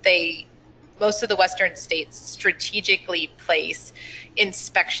is most of the Western states strategically place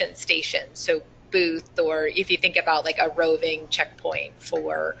inspection stations, so booth, or if you think about like a roving checkpoint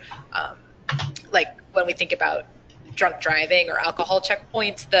for like when we think about drunk driving or alcohol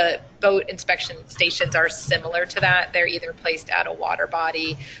checkpoints, the boat inspection stations are similar to that. They're either placed at a water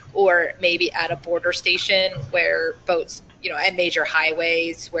body or maybe at a border station where boats, and major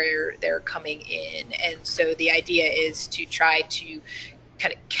highways where they're coming in. And so the idea is to try to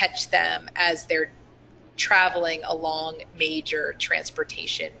kind of catch them as they're traveling along major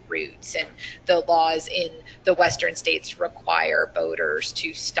transportation routes. And the laws in the Western states require boaters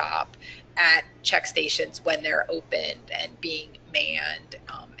to stop at check stations when they're opened and being manned.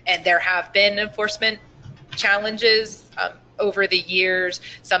 And there have been enforcement challenges over the years.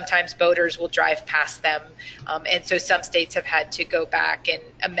 Sometimes boaters will drive past them. And so some states have had to go back and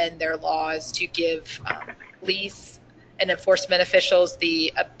amend their laws to give police and enforcement officials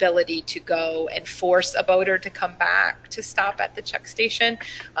the ability to go and force a boater to come back to stop at the check station.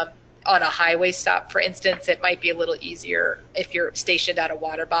 On a highway stop, for instance, it might be a little easier if you're stationed at a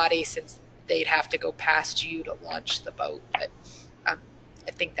water body, since they'd have to go past you to launch the boat. But I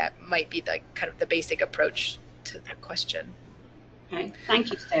think that might be the kind of the basic approach to the question. Okay,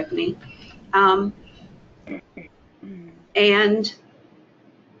 thank you, Stephanie.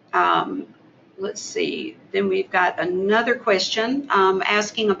 Let's see, then we've got another question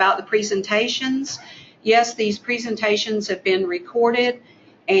asking about the presentations. Yes, these presentations have been recorded,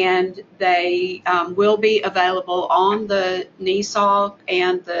 and they will be available on the NESALK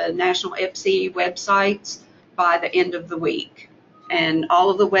and the National EPSI websites by the end of the week. And all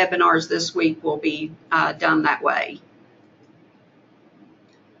of the webinars this week will be done that way.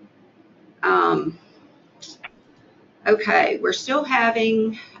 Okay, we're still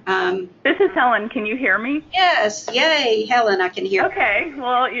having... this is Helen. Can you hear me? Yes, yay, Helen, I can hear. Okay,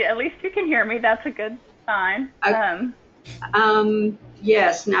 well, at least you can hear me. That's a good sign.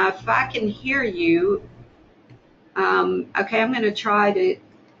 Yes, now if I can hear you, okay, I'm going to try to,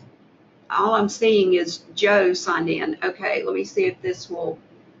 all I'm seeing is Joe signed in. Okay, let me see if this will,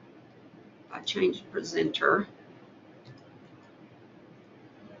 if I change presenter.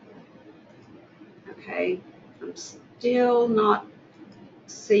 Okay, I'm still not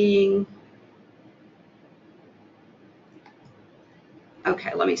seeing.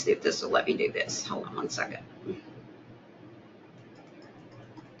 Okay, let me see if this will let me do this. Hold on one second.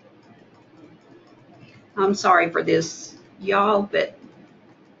 I'm sorry for this, y'all, but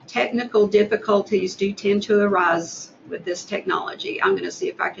technical difficulties do tend to arise with this technology. I'm going to see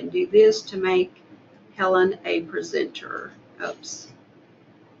if I can do this to make Helen a presenter. Oops.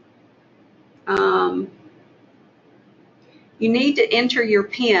 You need to enter your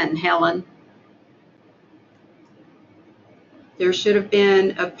PIN, Helen. There should have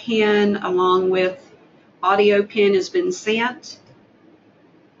been a PIN along with audio PIN has been sent.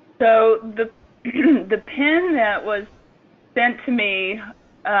 So the PIN that was sent to me,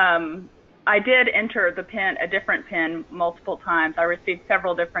 I did enter the PIN, a different PIN, multiple times. I received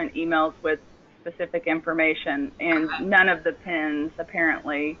several different emails with specific information, and none of the PINs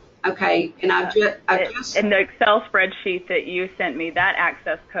apparently. Okay, and I've just in the Excel spreadsheet that you sent me, that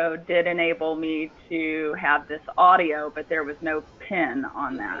access code did enable me to have this audio, but there was no PIN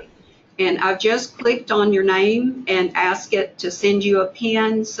on that. And I've just clicked on your name and asked it to send you a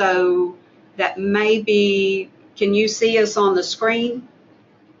PIN, so that may be, can you see us on the screen?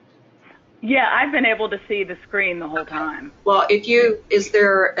 Yeah, I've been able to see the screen the whole time. Well, if you, is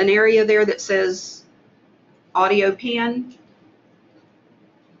there an area there that says audio PIN?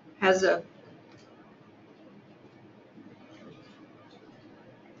 Has a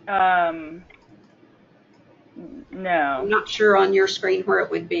no. I'm not sure on your screen where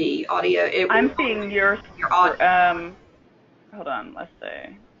it would be. Audio. I'm seeing your audio. Hold on, let's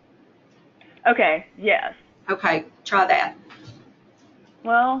see. Okay, yes. Okay, try that.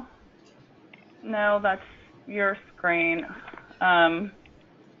 Well, no, that's your screen. When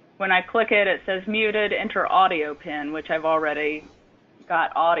I click it, it says muted, enter audio PIN, which I've already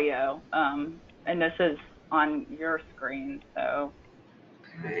got audio, and this is on your screen, so.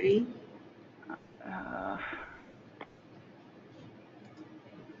 Okay.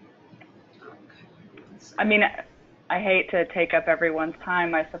 I mean, I hate to take up everyone's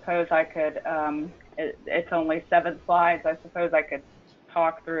time. I suppose I could, it's only 7 slides. I suppose I could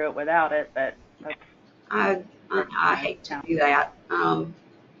talk through it without it, but that's. I hate to do that. I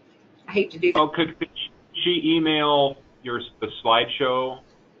hate to do that. Oh, could she email the slideshow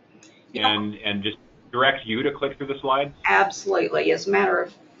and just direct you to click through the slides? Absolutely. As a matter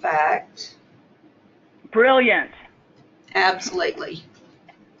of fact, Brilliant. absolutely.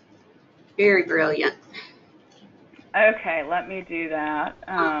 Very brilliant. Okay, let me do that.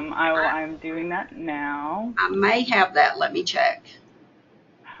 I'm doing that now. I may have that. Let me check.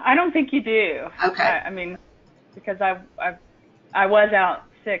 I don't think you do. Okay. I mean, because I was out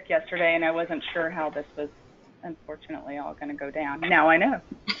sick yesterday and I wasn't sure how this was unfortunately all going to go down. Now I know.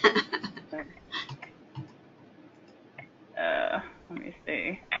 Let me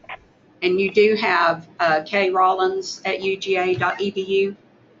see. And you do have krollins@uga.edu?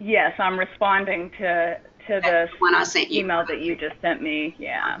 Yes, I'm responding to the one I sent you. email that you just sent me.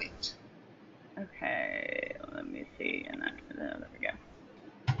 Yeah. Perfect. Okay, let me see. And there we go.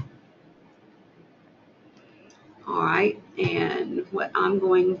 All right, and what I'm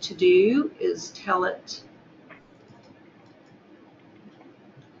going to do is tell it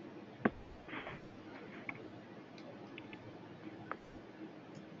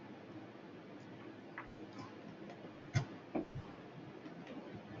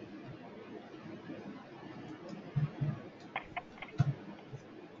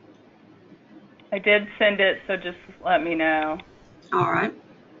I did send it, so just let me know. all right,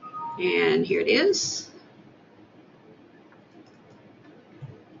 and here it is.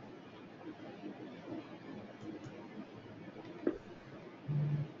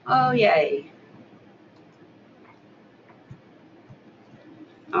 Oh, yay.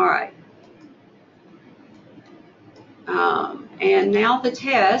 All right. And now the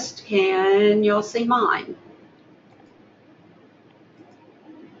test, can you'll see mine?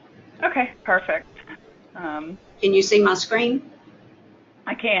 Okay, perfect. Can you see my screen?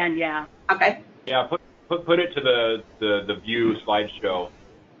 I can, yeah. Okay. Yeah, put it to the view slideshow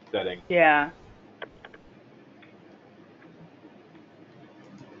setting. Yeah.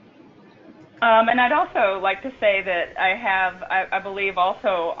 And I'd also like to say that I believe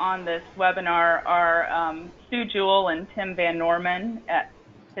also on this webinar are Sue Jewell and Tim Van Norman at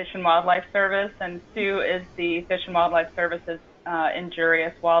Fish and Wildlife Service, and Sue is the Fish and Wildlife Service's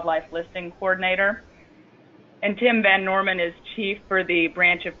Injurious Wildlife Listing Coordinator. And Tim Van Norman is chief for the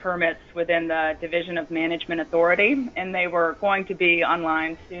branch of permits within the Division of Management Authority, and they were going to be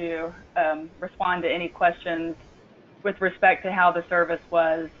online to respond to any questions with respect to how the service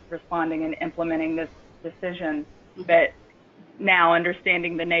was responding and implementing this decision. But now,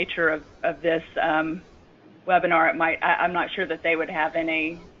 understanding the nature of this webinar, I'm not sure that they would have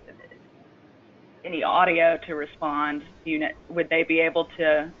any audio to respond. Would they be able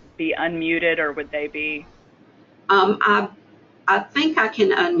to be unmuted, or would they be? I think I can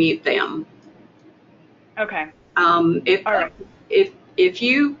unmute them. Okay. All right. If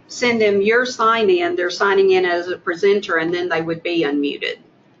you send them your sign in, they're signing in as a presenter, and then they would be unmuted.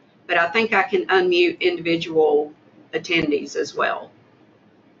 But I think I can unmute individual attendees as well.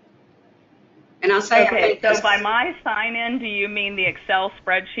 And I say, okay, so by my sign-in, do you mean the Excel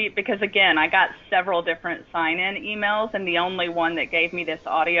spreadsheet? Because again, I got several different sign-in emails, and the only one that gave me this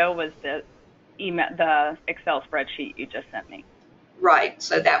audio was the Excel spreadsheet you just sent me. Right,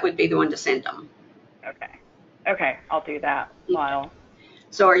 so that would be the one to send them. Okay, I'll do that while.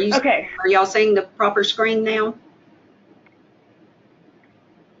 So are y'all seeing the proper screen now?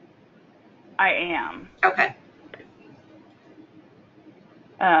 I am. Okay.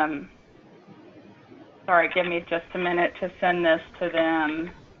 Sorry, give me just a minute to send this to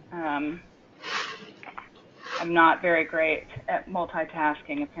them. I'm not very great at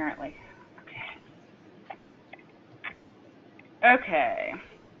multitasking, apparently. Okay.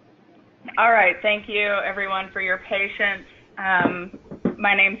 All right, thank you everyone for your patience.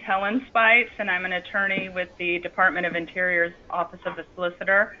 My name's Helen Speights, and I'm an attorney with the Department of Interior's Office of the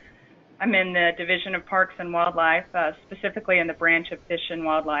Solicitor. I'm in the Division of Parks and Wildlife, specifically in the branch of Fish and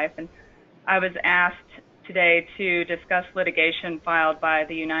Wildlife, and I was asked today to discuss litigation filed by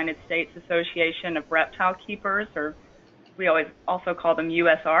the United States Association of Reptile Keepers, or we always also call them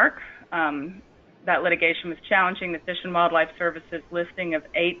USARK. That litigation was challenging the Fish and Wildlife Service's listing of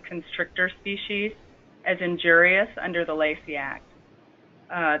 8 constrictor species as injurious under the Lacey Act.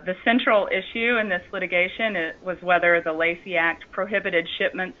 The central issue in this litigation was whether the Lacey Act prohibited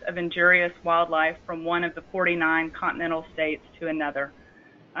shipments of injurious wildlife from one of the 49 continental states to another.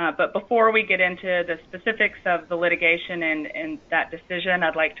 But before we get into the specifics of the litigation and that decision,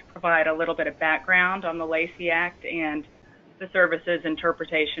 I'd like to provide a little bit of background on the Lacey Act and the service's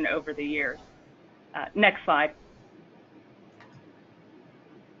interpretation over the years. Next slide.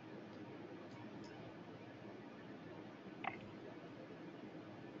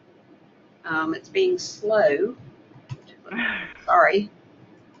 It's being slow. Sorry.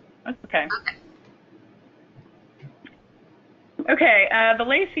 That's Okay. Okay, the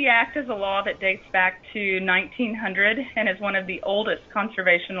Lacey Act is a law that dates back to 1900 and is one of the oldest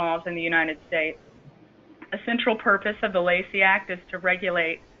conservation laws in the United States. A central purpose of the Lacey Act is to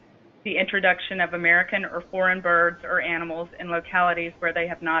regulate the introduction of American or foreign birds or animals in localities where they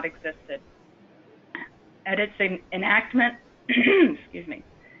have not existed. At its enactment, excuse me,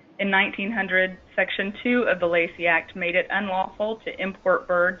 in 1900, Section 2 of the Lacey Act made it unlawful to import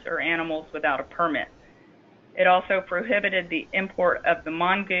birds or animals without a permit. It also prohibited the import of the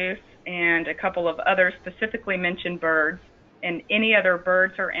mongoose and a couple of other specifically mentioned birds and any other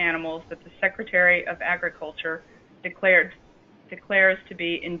birds or animals that the Secretary of Agriculture declares to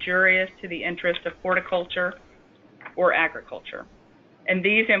be injurious to the interest of horticulture or agriculture. And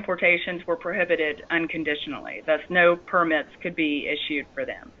these importations were prohibited unconditionally, thus no permits could be issued for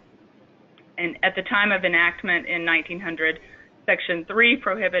them. And at the time of enactment in 1900, Section 3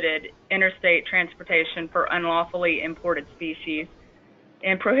 prohibited interstate transportation for unlawfully imported species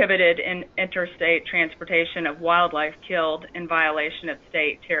and prohibited interstate transportation of wildlife killed in violation of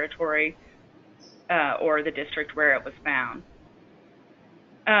state, territory, or the district where it was found.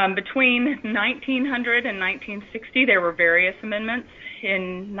 Between 1900 and 1960, there were various amendments.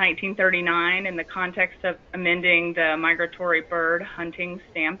 In 1939, in the context of amending the Migratory Bird Hunting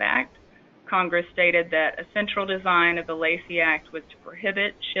Stamp Act, Congress stated that a central design of the Lacey Act was to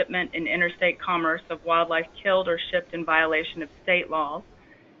prohibit shipment and interstate commerce of wildlife killed or shipped in violation of state laws,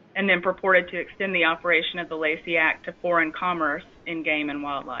 and then purported to extend the operation of the Lacey Act to foreign commerce in game and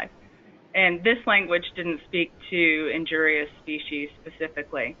wildlife. And this language didn't speak to injurious species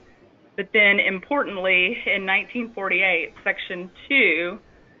specifically. But then, importantly, in 1948, Section 2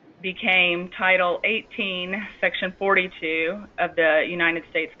 became Title 18, Section 42 of the United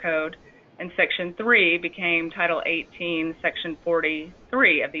States Code, and Section 3 became Title 18, Section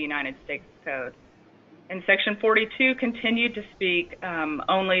 43 of the United States Code. And Section 42 continued to speak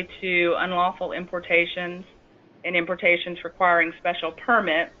only to unlawful importations and importations requiring special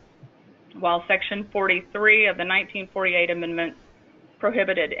permit, while Section 43 of the 1948 amendments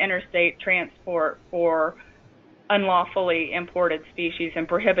prohibited interstate transport for unlawfully imported species and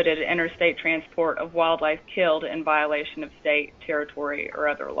prohibited interstate transport of wildlife killed in violation of state, territory, or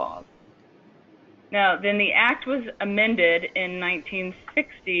other laws. Now, then the Act was amended in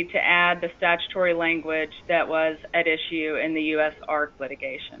 1960 to add the statutory language that was at issue in the USARK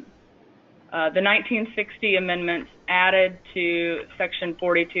litigation. The 1960 amendments added to Section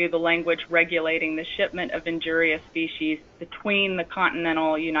 42 the language regulating the shipment of injurious species between the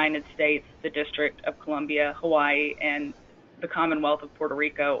continental United States, the District of Columbia, Hawaii, and the Commonwealth of Puerto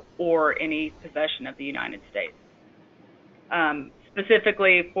Rico, or any possession of the United States.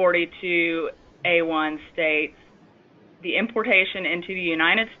 Specifically, 42A1 states, the importation into the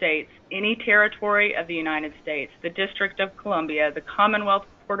United States, any territory of the United States, the District of Columbia, the Commonwealth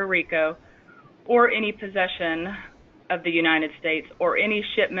of Puerto Rico, or any possession of the United States, or any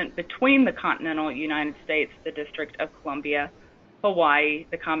shipment between the continental United States, the District of Columbia, Hawaii,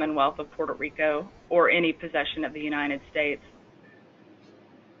 the Commonwealth of Puerto Rico, or any possession of the United States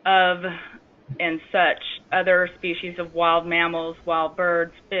of and such other species of wild mammals, wild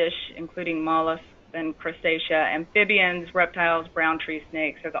birds, fish, including mollusks and crustacea, amphibians, reptiles, brown tree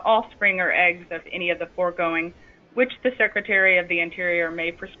snakes, or the offspring or eggs of any of the foregoing, which the Secretary of the Interior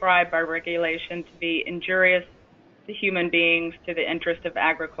may prescribe by regulation to be injurious to human beings, to the interest of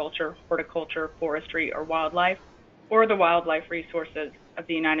agriculture, horticulture, forestry, or wildlife, or the wildlife resources of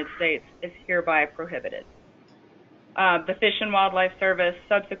the United States, is hereby prohibited. The Fish and Wildlife Service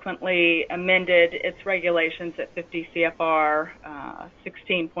subsequently amended its regulations at 50 CFR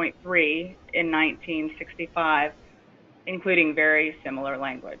 16.3 in 1965, including very similar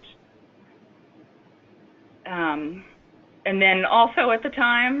language. And then also at the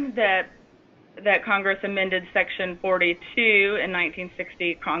time that Congress amended Section 42 in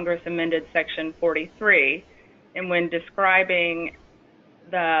 1960, Congress amended Section 43, and when describing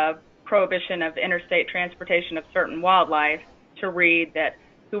the prohibition of interstate transportation of certain wildlife, to read that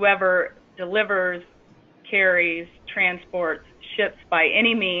whoever delivers, carries, transports, ships by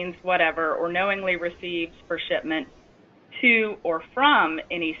any means whatever, or knowingly receives for shipment to or from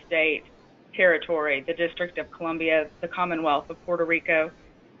any state, territory, the District of Columbia, the Commonwealth of Puerto Rico,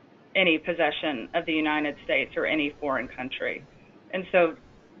 any possession of the United States or any foreign country. And so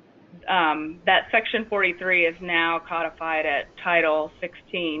that Section 43 is now codified at Title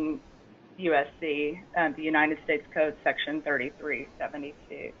 16 USC, the United States Code, Section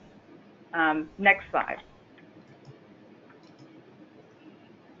 3372. Next slide.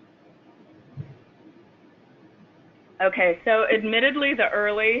 Okay, so admittedly, the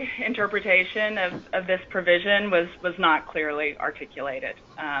early interpretation of this provision was not clearly articulated.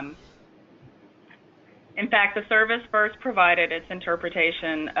 In fact, the service first provided its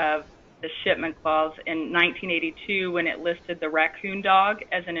interpretation of the shipment clause in 1982 when it listed the raccoon dog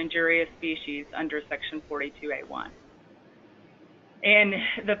as an injurious species under Section 42A1. And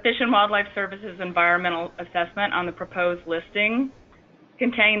the Fish and Wildlife Service's environmental assessment on the proposed listing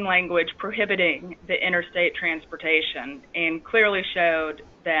contained language prohibiting the interstate transportation and clearly showed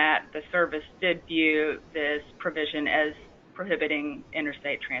that the service did view this provision as prohibiting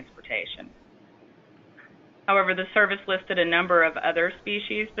interstate transportation. However, the service listed a number of other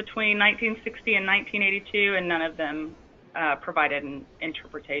species between 1960 and 1982, and none of them provided an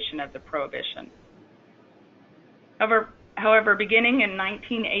interpretation of the prohibition. However, beginning in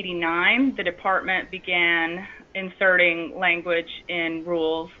 1989, the department began inserting language in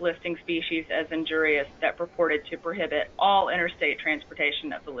rules listing species as injurious that purported to prohibit all interstate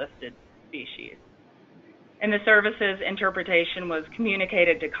transportation of the listed species. And the service's interpretation was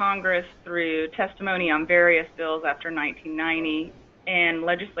communicated to Congress through testimony on various bills after 1990, and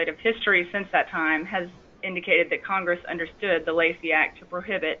legislative history since that time has indicated that Congress understood the Lacey Act to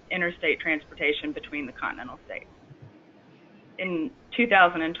prohibit interstate transportation between the continental states. In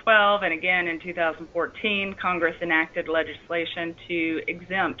 2012 and again in 2014, Congress enacted legislation to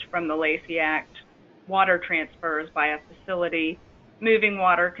exempt from the Lacey Act water transfers by a facility moving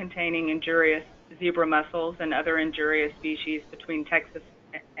water containing injurious zebra mussels and other injurious species between Texas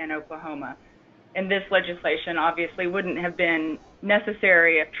and Oklahoma. And this legislation obviously wouldn't have been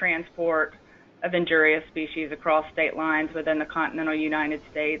necessary if transport of injurious species across state lines within the continental United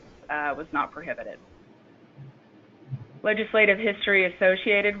States was not prohibited. Legislative history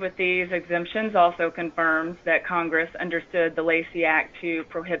associated with these exemptions also confirms that Congress understood the Lacey Act to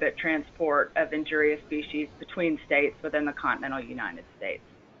prohibit transport of injurious species between states within the continental United States.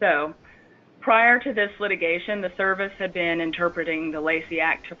 So, prior to this litigation, the service had been interpreting the Lacey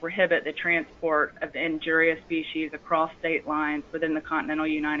Act to prohibit the transport of injurious species across state lines within the continental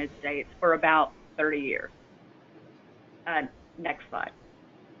United States for about 30 years. Next slide.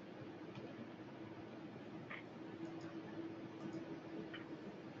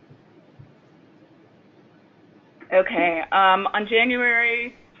 Okay, on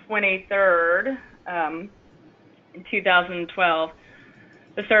January 23rd, in 2012,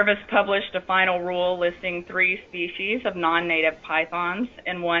 the service published a final rule listing 3 species of non-native pythons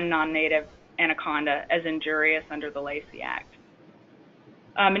and 1 non-native anaconda as injurious under the Lacey Act.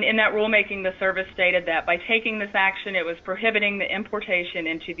 And in that rulemaking, the service stated that by taking this action, it was prohibiting the importation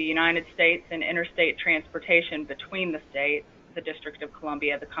into the United States and interstate transportation between the states, the District of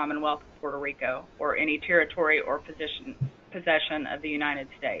Columbia, the Commonwealth of Puerto Rico, or any territory or possession of the United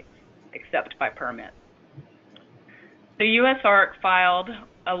States, except by permit. The USARK filed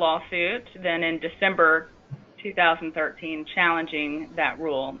a lawsuit then in December 2013 challenging that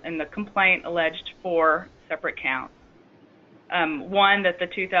rule, and the complaint alleged 4 separate counts. One, that the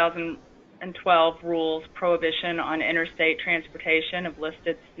 2012 rule's prohibition on interstate transportation of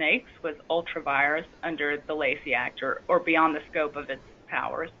listed snakes was ultra-virus under the Lacey Act or beyond the scope of its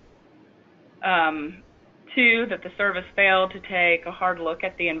powers. 2, that the service failed to take a hard look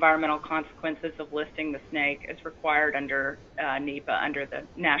at the environmental consequences of listing the snake as required under NEPA, under the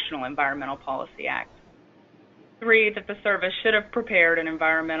National Environmental Policy Act. 3, that the service should have prepared an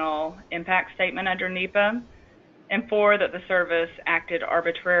environmental impact statement under NEPA. And 4, that the service acted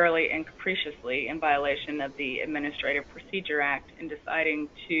arbitrarily and capriciously in violation of the Administrative Procedure Act in deciding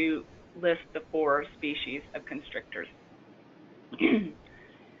to list the 4 species of constrictors.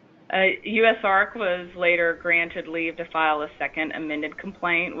 USARK was later granted leave to file a second amended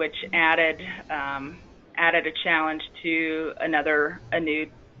complaint, which added a challenge to a new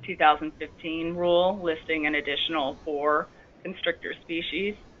 2015 rule listing an additional 4 constrictor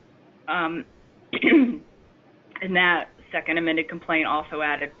species. And that second amended complaint also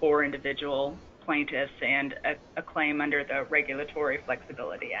added 4 individual plaintiffs and a claim under the Regulatory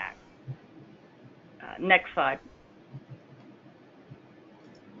Flexibility Act. Next slide.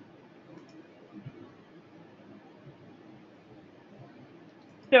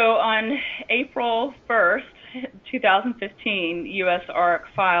 So on April 1st, 2015, USARK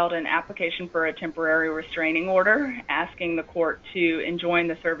filed an application for a temporary restraining order asking the court to enjoin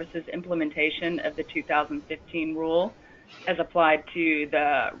the service's implementation of the 2015 rule as applied to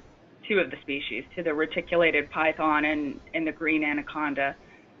the 2 of the species, to the reticulated python and the green anaconda,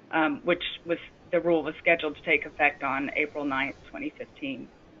 which the rule was scheduled to take effect on April 9th, 2015.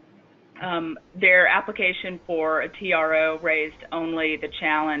 Their application for a TRO raised only the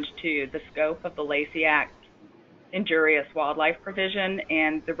challenge to the scope of the Lacey Act injurious wildlife provision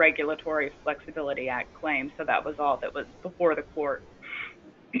and the Regulatory Flexibility Act claim. So that was all that was before the court.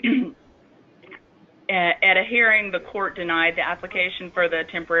 At a hearing, the court denied the application for the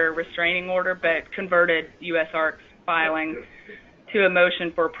temporary restraining order, but converted USARK's filing to a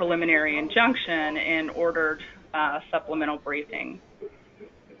motion for preliminary injunction and ordered supplemental briefing.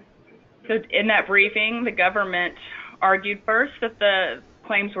 So in that briefing, the government argued first that the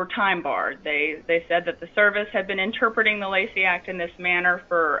claims were time barred. They said that the service had been interpreting the Lacey Act in this manner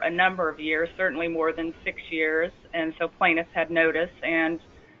for a number of years, certainly more than 6 years, and so plaintiffs had notice, and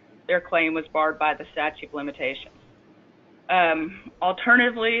their claim was barred by the statute of limitations.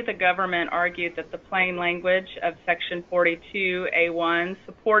 Alternatively, the government argued that the plain language of Section 42A1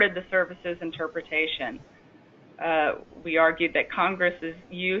 supported the service's interpretation. We argued that Congress's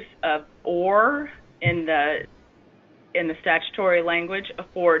use of "or" in the statutory language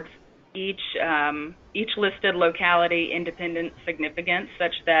affords each listed locality independent significance,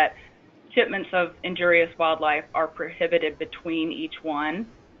 such that shipments of injurious wildlife are prohibited between each one,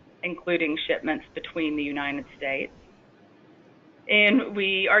 including shipments between the United States. And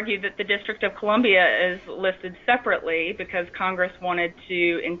we argued that the District of Columbia is listed separately because Congress wanted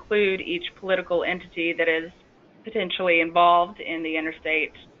to include each political entity that is potentially involved in the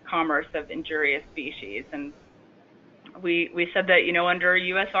interstate commerce of injurious species. And we said that, under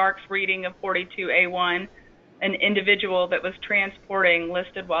USARK's reading of 42A1, an individual that was transporting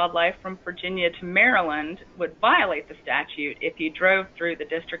listed wildlife from Virginia to Maryland would violate the statute if he drove through the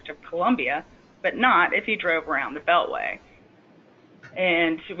District of Columbia, but not if he drove around the Beltway.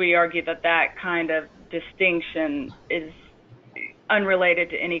 And we argue that that kind of distinction is unrelated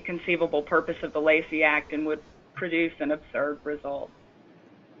to any conceivable purpose of the Lacey Act and would produce an absurd result.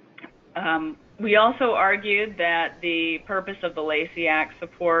 We also argued that the purpose of the Lacey Act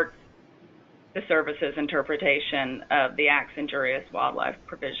supports the service's interpretation of the Act's injurious wildlife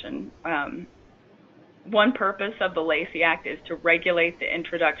provision. One purpose of the Lacey Act is to regulate the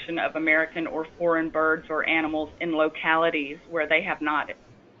introduction of American or foreign birds or animals in localities where they have not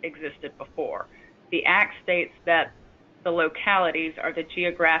existed before. The Act states that the localities are the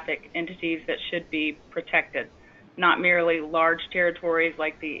geographic entities that should be protected, not merely large territories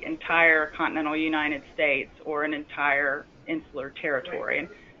like the entire continental United States or an entire insular territory. And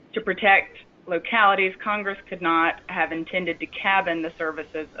to protect localities, Congress could not have intended to cabin the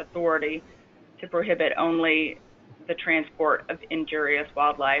service's authority to prohibit only the transport of injurious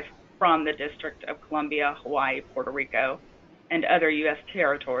wildlife from the District of Columbia, Hawaii, Puerto Rico, and other U.S.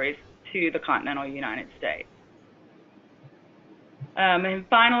 territories to the continental United States. And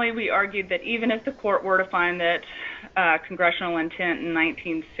finally, we argued that even if the court were to find that congressional intent in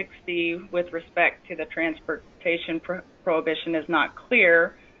 1960 with respect to the transportation prohibition is not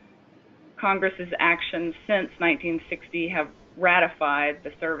clear, Congress's actions since 1960 have ratified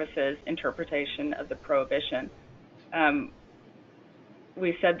the service's interpretation of the prohibition.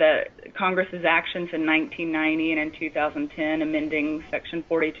 We said that Congress's actions in 1990 and in 2010, amending Section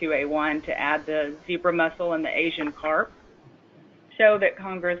 42A1 to add the zebra mussel and the Asian carp, show that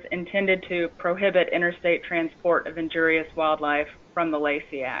Congress intended to prohibit interstate transport of injurious wildlife from the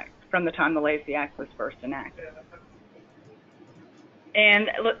Lacey Act, from the time the Lacey Act was first enacted. And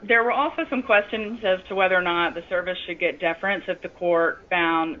there were also some questions as to whether or not the service should get deference if the court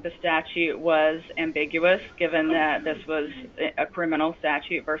found the statute was ambiguous, given that this was a criminal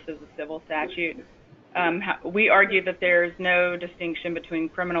statute versus a civil statute. We argue that there's no distinction between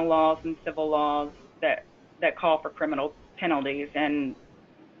criminal laws and civil laws that call for criminal penalties, and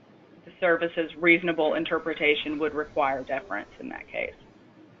the service's reasonable interpretation would require deference in that case.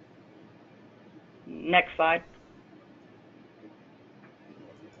 Next slide.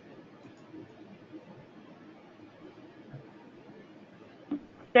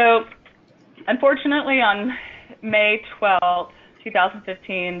 So, unfortunately, on May 12,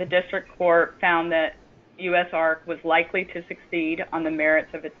 2015, the district court found that USARK was likely to succeed on the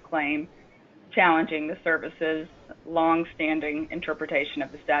merits of its claim, challenging the service's long-standing interpretation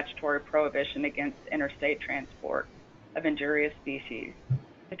of the statutory prohibition against interstate transport of injurious species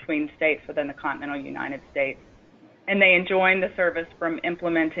between states within the continental United States. And they enjoined the service from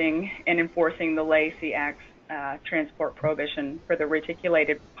implementing and enforcing the Lacey Act's transport prohibition for the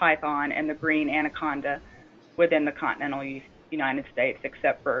reticulated python and the green anaconda within the continental United States,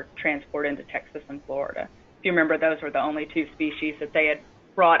 except for transport into Texas and Florida. If you remember, those were the only two species that they had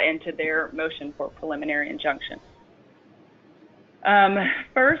brought into their motion for preliminary injunction.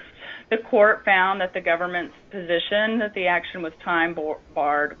 First, the court found that the government's position that the action was time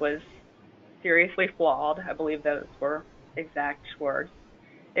barred was seriously flawed. I believe those were exact words.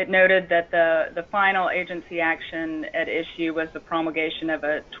 It noted that the final agency action at issue was the promulgation of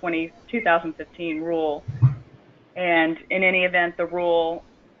a 2015 rule, and in any event, the rule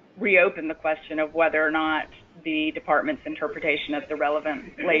reopened the question of whether or not the department's interpretation of the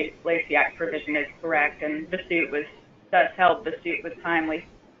relevant Lacey Act provision is correct, and the suit was thus held. The suit was timely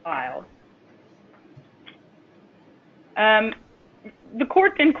filed. The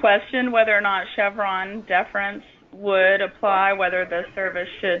court then questioned whether or not Chevron deference would apply, whether the service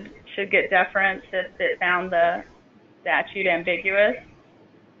should get deference if it found the statute ambiguous.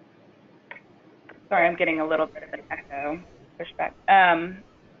 Sorry, I'm getting a little bit of an echo pushback.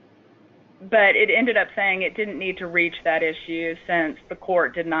 But it ended up saying it didn't need to reach that issue since the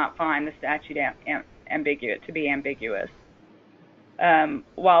court did not find the statute to be ambiguous.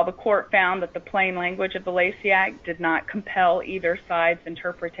 While the court found that the plain language of the Lacey Act did not compel either side's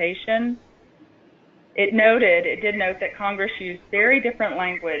interpretation, it did note that Congress used very different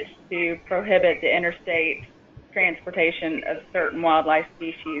language to prohibit the interstate transportation of certain wildlife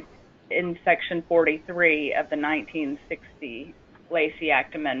species in Section 43 of the 1960 Lacey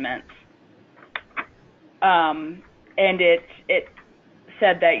Act amendments. And it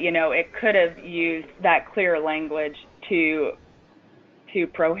said that, it could have used that clear language to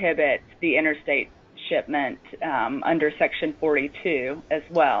prohibit the interstate shipment under Section 42 as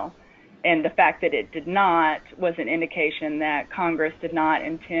well. And the fact that it did not was an indication that Congress did not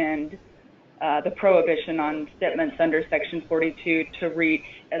intend the prohibition on shipments under Section 42 to reach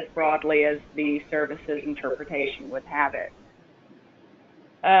as broadly as the service's interpretation would have it.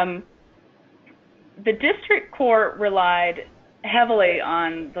 The district court relied heavily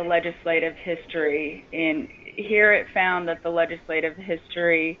on the legislative history. And here it found that the legislative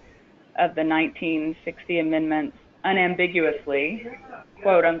history of the 1960 amendments unambiguously,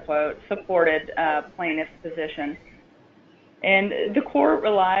 quote unquote, supported plaintiff's position. And the court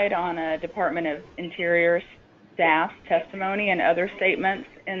relied on a Department of Interior staff's testimony and other statements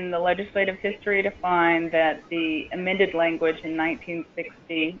in the legislative history to find that the amended language in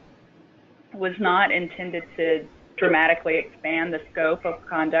 1960 was not intended to dramatically expand the scope of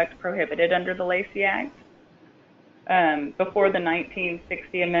conduct prohibited under the Lacey Act. Before the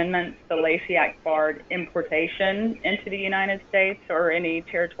 1960 amendments, the Lacey Act barred importation into the United States or any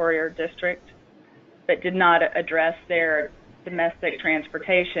territory or district, but did not address their domestic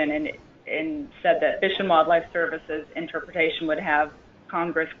transportation, and said that Fish and Wildlife Service's interpretation would have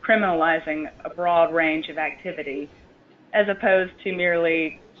Congress criminalizing a broad range of activity, as opposed to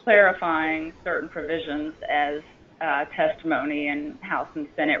merely clarifying certain provisions as testimony and House and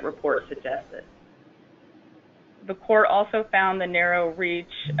Senate reports suggested. The court also found the narrow reach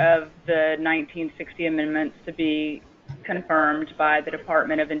of the 1960 amendments to be confirmed by the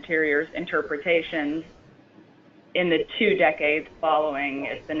Department of Interior's interpretations in the 2 decades following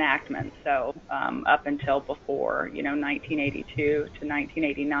its enactment, so up until before, 1982 to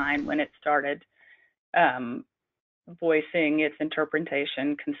 1989, when it started voicing its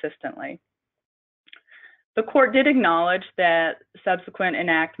interpretation consistently. The court did acknowledge that subsequent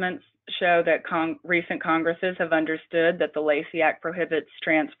enactments show that recent Congresses have understood that the Lacey Act prohibits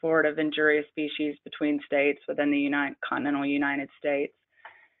transport of injurious species between states within the continental United States.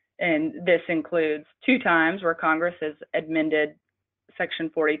 And this includes 2 times where Congress has amended Section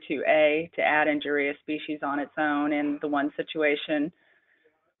 42A to add injurious species on its own, and the one situation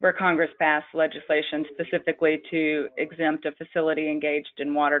where Congress passed legislation specifically to exempt a facility engaged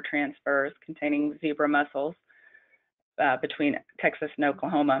in water transfers containing zebra mussels between Texas and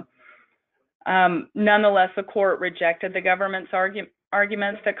Oklahoma. Nonetheless, the court rejected the government's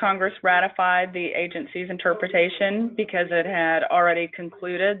arguments that Congress ratified the agency's interpretation because it had already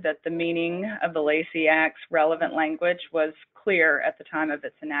concluded that the meaning of the Lacey Act's relevant language was clear at the time of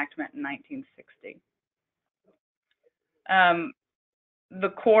its enactment in 1960. The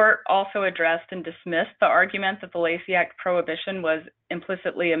court also addressed and dismissed the argument that the Lacey Act prohibition was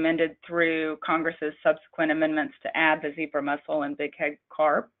implicitly amended through Congress's subsequent amendments to add the zebra mussel and bighead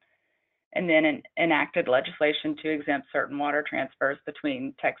carp, and then enacted legislation to exempt certain water transfers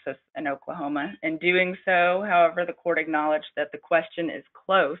between Texas and Oklahoma. In doing so, however, the court acknowledged that the question is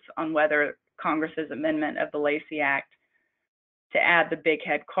close on whether Congress's amendment of the Lacey Act to add the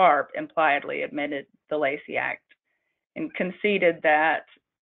bighead carp impliedly amended the Lacey Act, and conceded that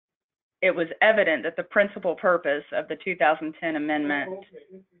it was evident that the principal purpose of the 2010 amendment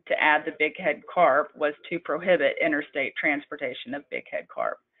to add the bighead carp was to prohibit interstate transportation of bighead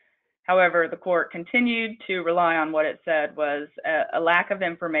carp. However, the court continued to rely on what it said was a lack of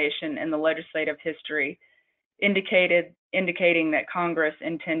information in the legislative history indicating that Congress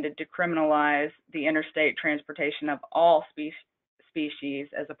intended to criminalize the interstate transportation of all species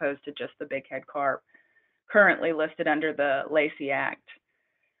as opposed to just the bighead carp, currently listed under the Lacey Act.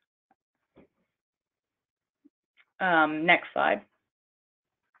 Next slide.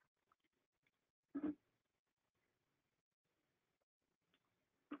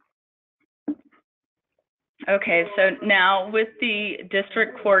 Okay, so now with the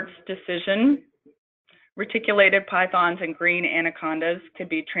district court's decision, reticulated pythons and green anacondas could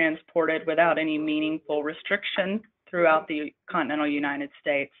be transported without any meaningful restriction throughout the continental United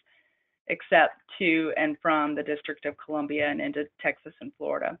States, except to and from the District of Columbia and into Texas and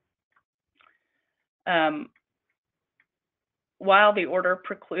Florida. While the order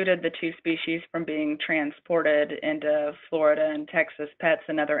precluded the two species from being transported into Florida and Texas, pets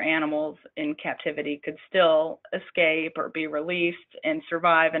and other animals in captivity could still escape or be released and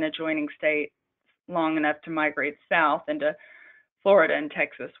survive in adjoining states long enough to migrate south into Florida and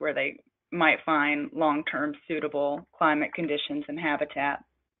Texas, where they might find long-term suitable climate conditions and habitat.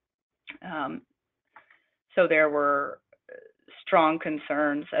 So there were strong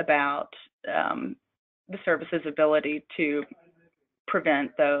concerns about the service's ability to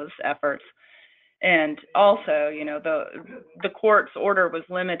prevent those efforts. And also, you know, the court's order was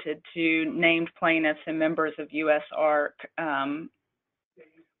limited to named plaintiffs and members of USARK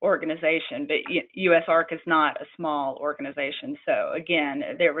organization, but USARK is not a small organization. So again,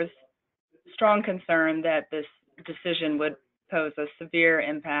 there was strong concern that this decision would pose a severe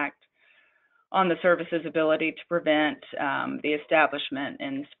impact on the service's ability to prevent the establishment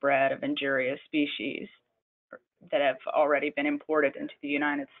and spread of injurious species that have already been imported into the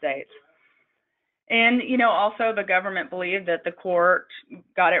United States. And, you know, also the government believed that the court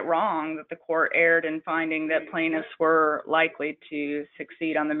got it wrong, that the court erred in finding that plaintiffs were likely to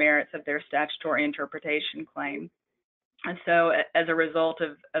succeed on the merits of their statutory interpretation claim. And so as a result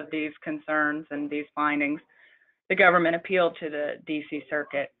of these concerns and these findings, the government appealed to the DC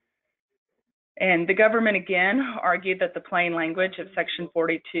Circuit. And the government again argued that the plain language of Section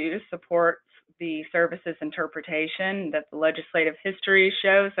 42 supports the service's interpretation, that the legislative history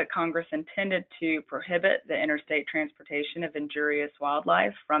shows that Congress intended to prohibit the interstate transportation of injurious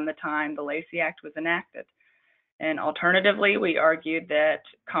wildlife from the time the Lacey Act was enacted. And alternatively, we argued that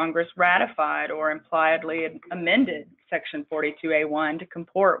Congress ratified or impliedly amended Section 42A1 to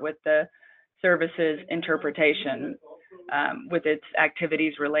comport with the service's interpretation with its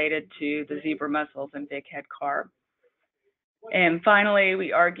activities related to the zebra mussels and bighead carp. And finally,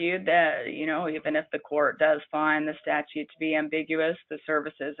 we argued that, you know, even if the court does find the statute to be ambiguous, the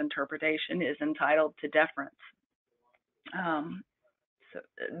service's interpretation is entitled to deference.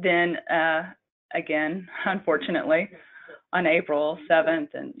 Then, again, unfortunately, on April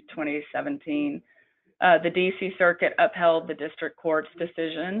 7th, 2017, the DC Circuit upheld the district court's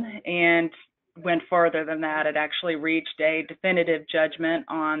decision and went further than that. It actually reached a definitive judgment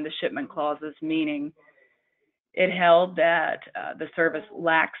on the shipment clause's meaning. It held that the service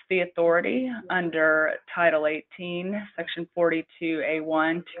lacks the authority under Title 18, Section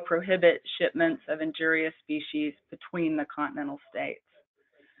 42A1 to prohibit shipments of injurious species between the continental states.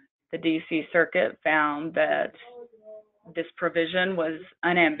 The DC Circuit found that this provision was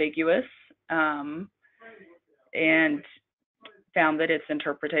unambiguous and found that its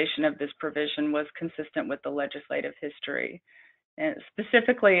interpretation of this provision was consistent with the legislative history. And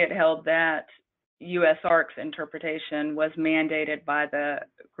specifically, it held that USARK's interpretation was mandated by the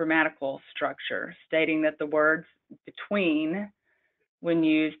grammatical structure, stating that the words between, when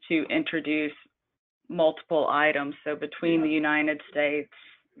used to introduce multiple items, so between the United States,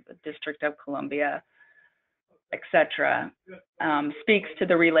 the District of Columbia, etc., speaks to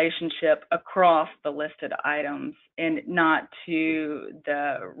the relationship across the listed items and not to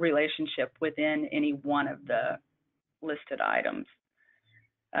the relationship within any one of the listed items.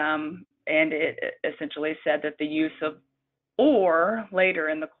 And it essentially said that the use of or later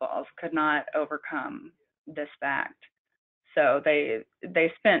in the clause could not overcome this fact. So they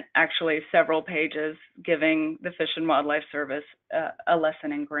spent actually several pages giving the Fish and Wildlife Service a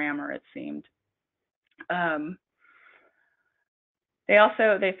lesson in grammar, it seemed.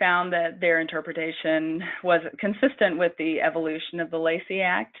 They found that their interpretation was consistent with the evolution of the Lacey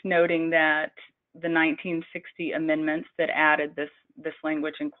Act, noting that the 1960 amendments that added this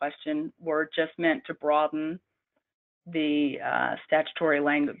language in question were just meant to broaden the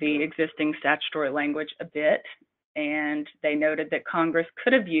existing statutory language a bit. And they noted that Congress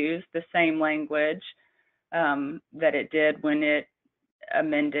could have used the same language that it did when it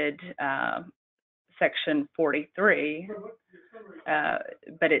amended Section 43,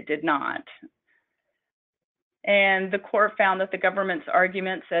 but it did not. And the court found that the government's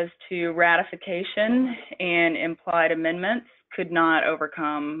arguments as to ratification and implied amendments could not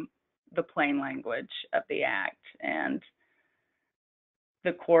overcome the plain language of the act. And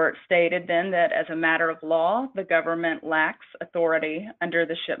the court stated then that as a matter of law, the government lacks authority under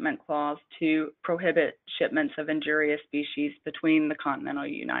the shipment clause to prohibit shipments of injurious species between the continental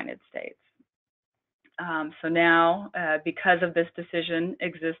United States. So now, because of this decision,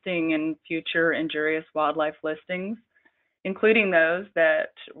 existing and future injurious wildlife listings, including those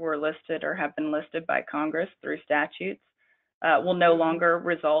that were listed or have been listed by Congress through statutes, will no longer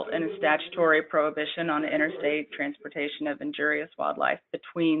result in a statutory prohibition on interstate transportation of injurious wildlife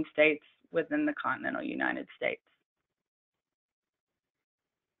between states within the continental United States.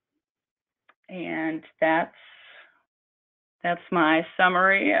 And that's my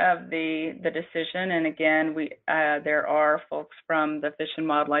summary of the decision. And again, there are folks from the Fish and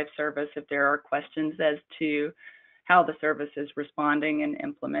Wildlife Service if there are questions as to how the service is responding and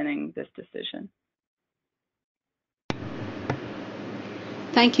implementing this decision.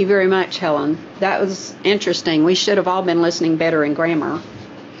 Thank you very much, Helen. That was interesting. We should have all been listening better in grammar,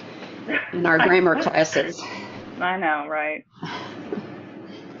 in our grammar classes. I know, right?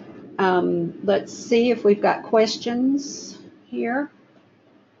 Let's see if we've got questions here.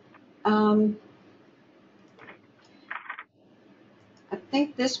 I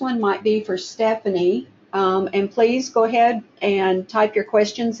think this one might be for Stephanie. And please go ahead and type your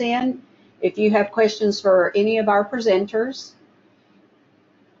questions in if you have questions for any of our presenters.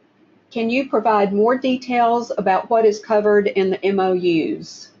 Can you provide more details about what is covered in the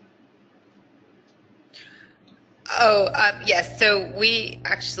MOUs? Yes, so we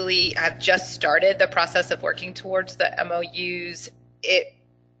actually have just started the process of working towards the MOUs.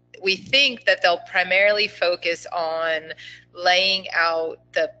 We think that they'll primarily focus on laying out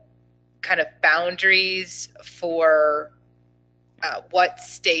the kind of boundaries for what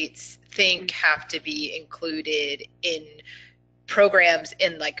states think have to be included in programs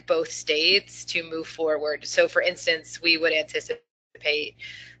in like both states to move forward. So for instance, we would anticipate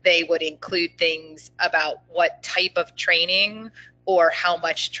they would include things about what type of training or how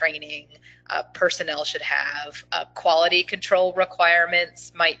much training personnel should have. Quality control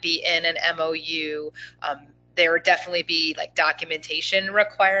requirements might be in an MOU. There would definitely be like documentation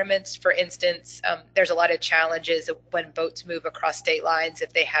requirements. For instance, there's a lot of challenges when boats move across state lines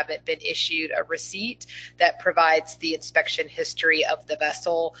if they haven't been issued a receipt that provides the inspection history of the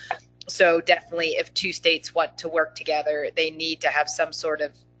vessel. So definitely if two states want to work together, they need to have some sort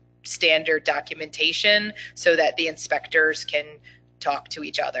of standard documentation so that the inspectors can talk to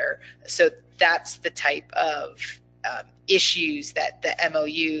each other. So that's the type of issues that the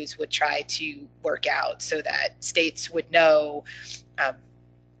MOUs would try to work out so that states would know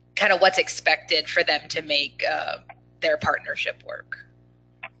kind of what's expected for them to make their partnership work.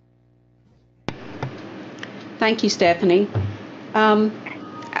 Thank you, Stephanie.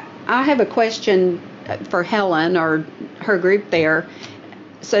 I have a question for Helen or her group there.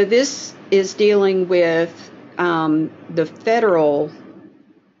 So this is dealing with the federal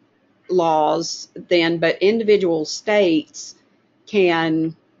laws then, but individual states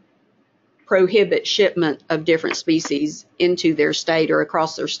can prohibit shipment of different species into their state or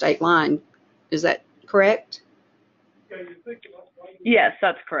across their state line. Is that correct? Yes,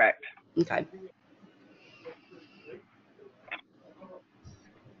 that's correct. Okay.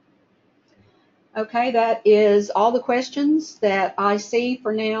 Okay, that is all the questions that I see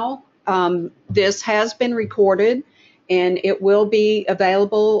for now. This has been recorded and it will be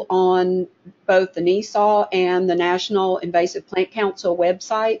available on both the NESAW and the National Invasive Plant Council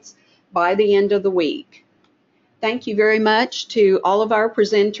websites by the end of the week. Thank you very much to all of our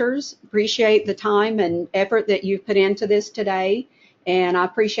presenters. Appreciate the time and effort that you've put into this today. And I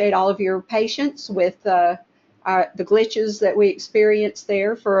appreciate all of your patience with the glitches that we experienced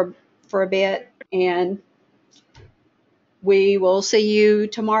there for a bit. And we will see you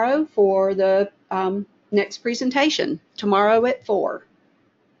tomorrow for the next presentation, tomorrow at 4.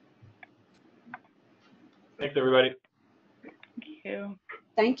 Thanks, everybody. Thank you.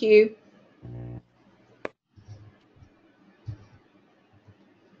 Thank you.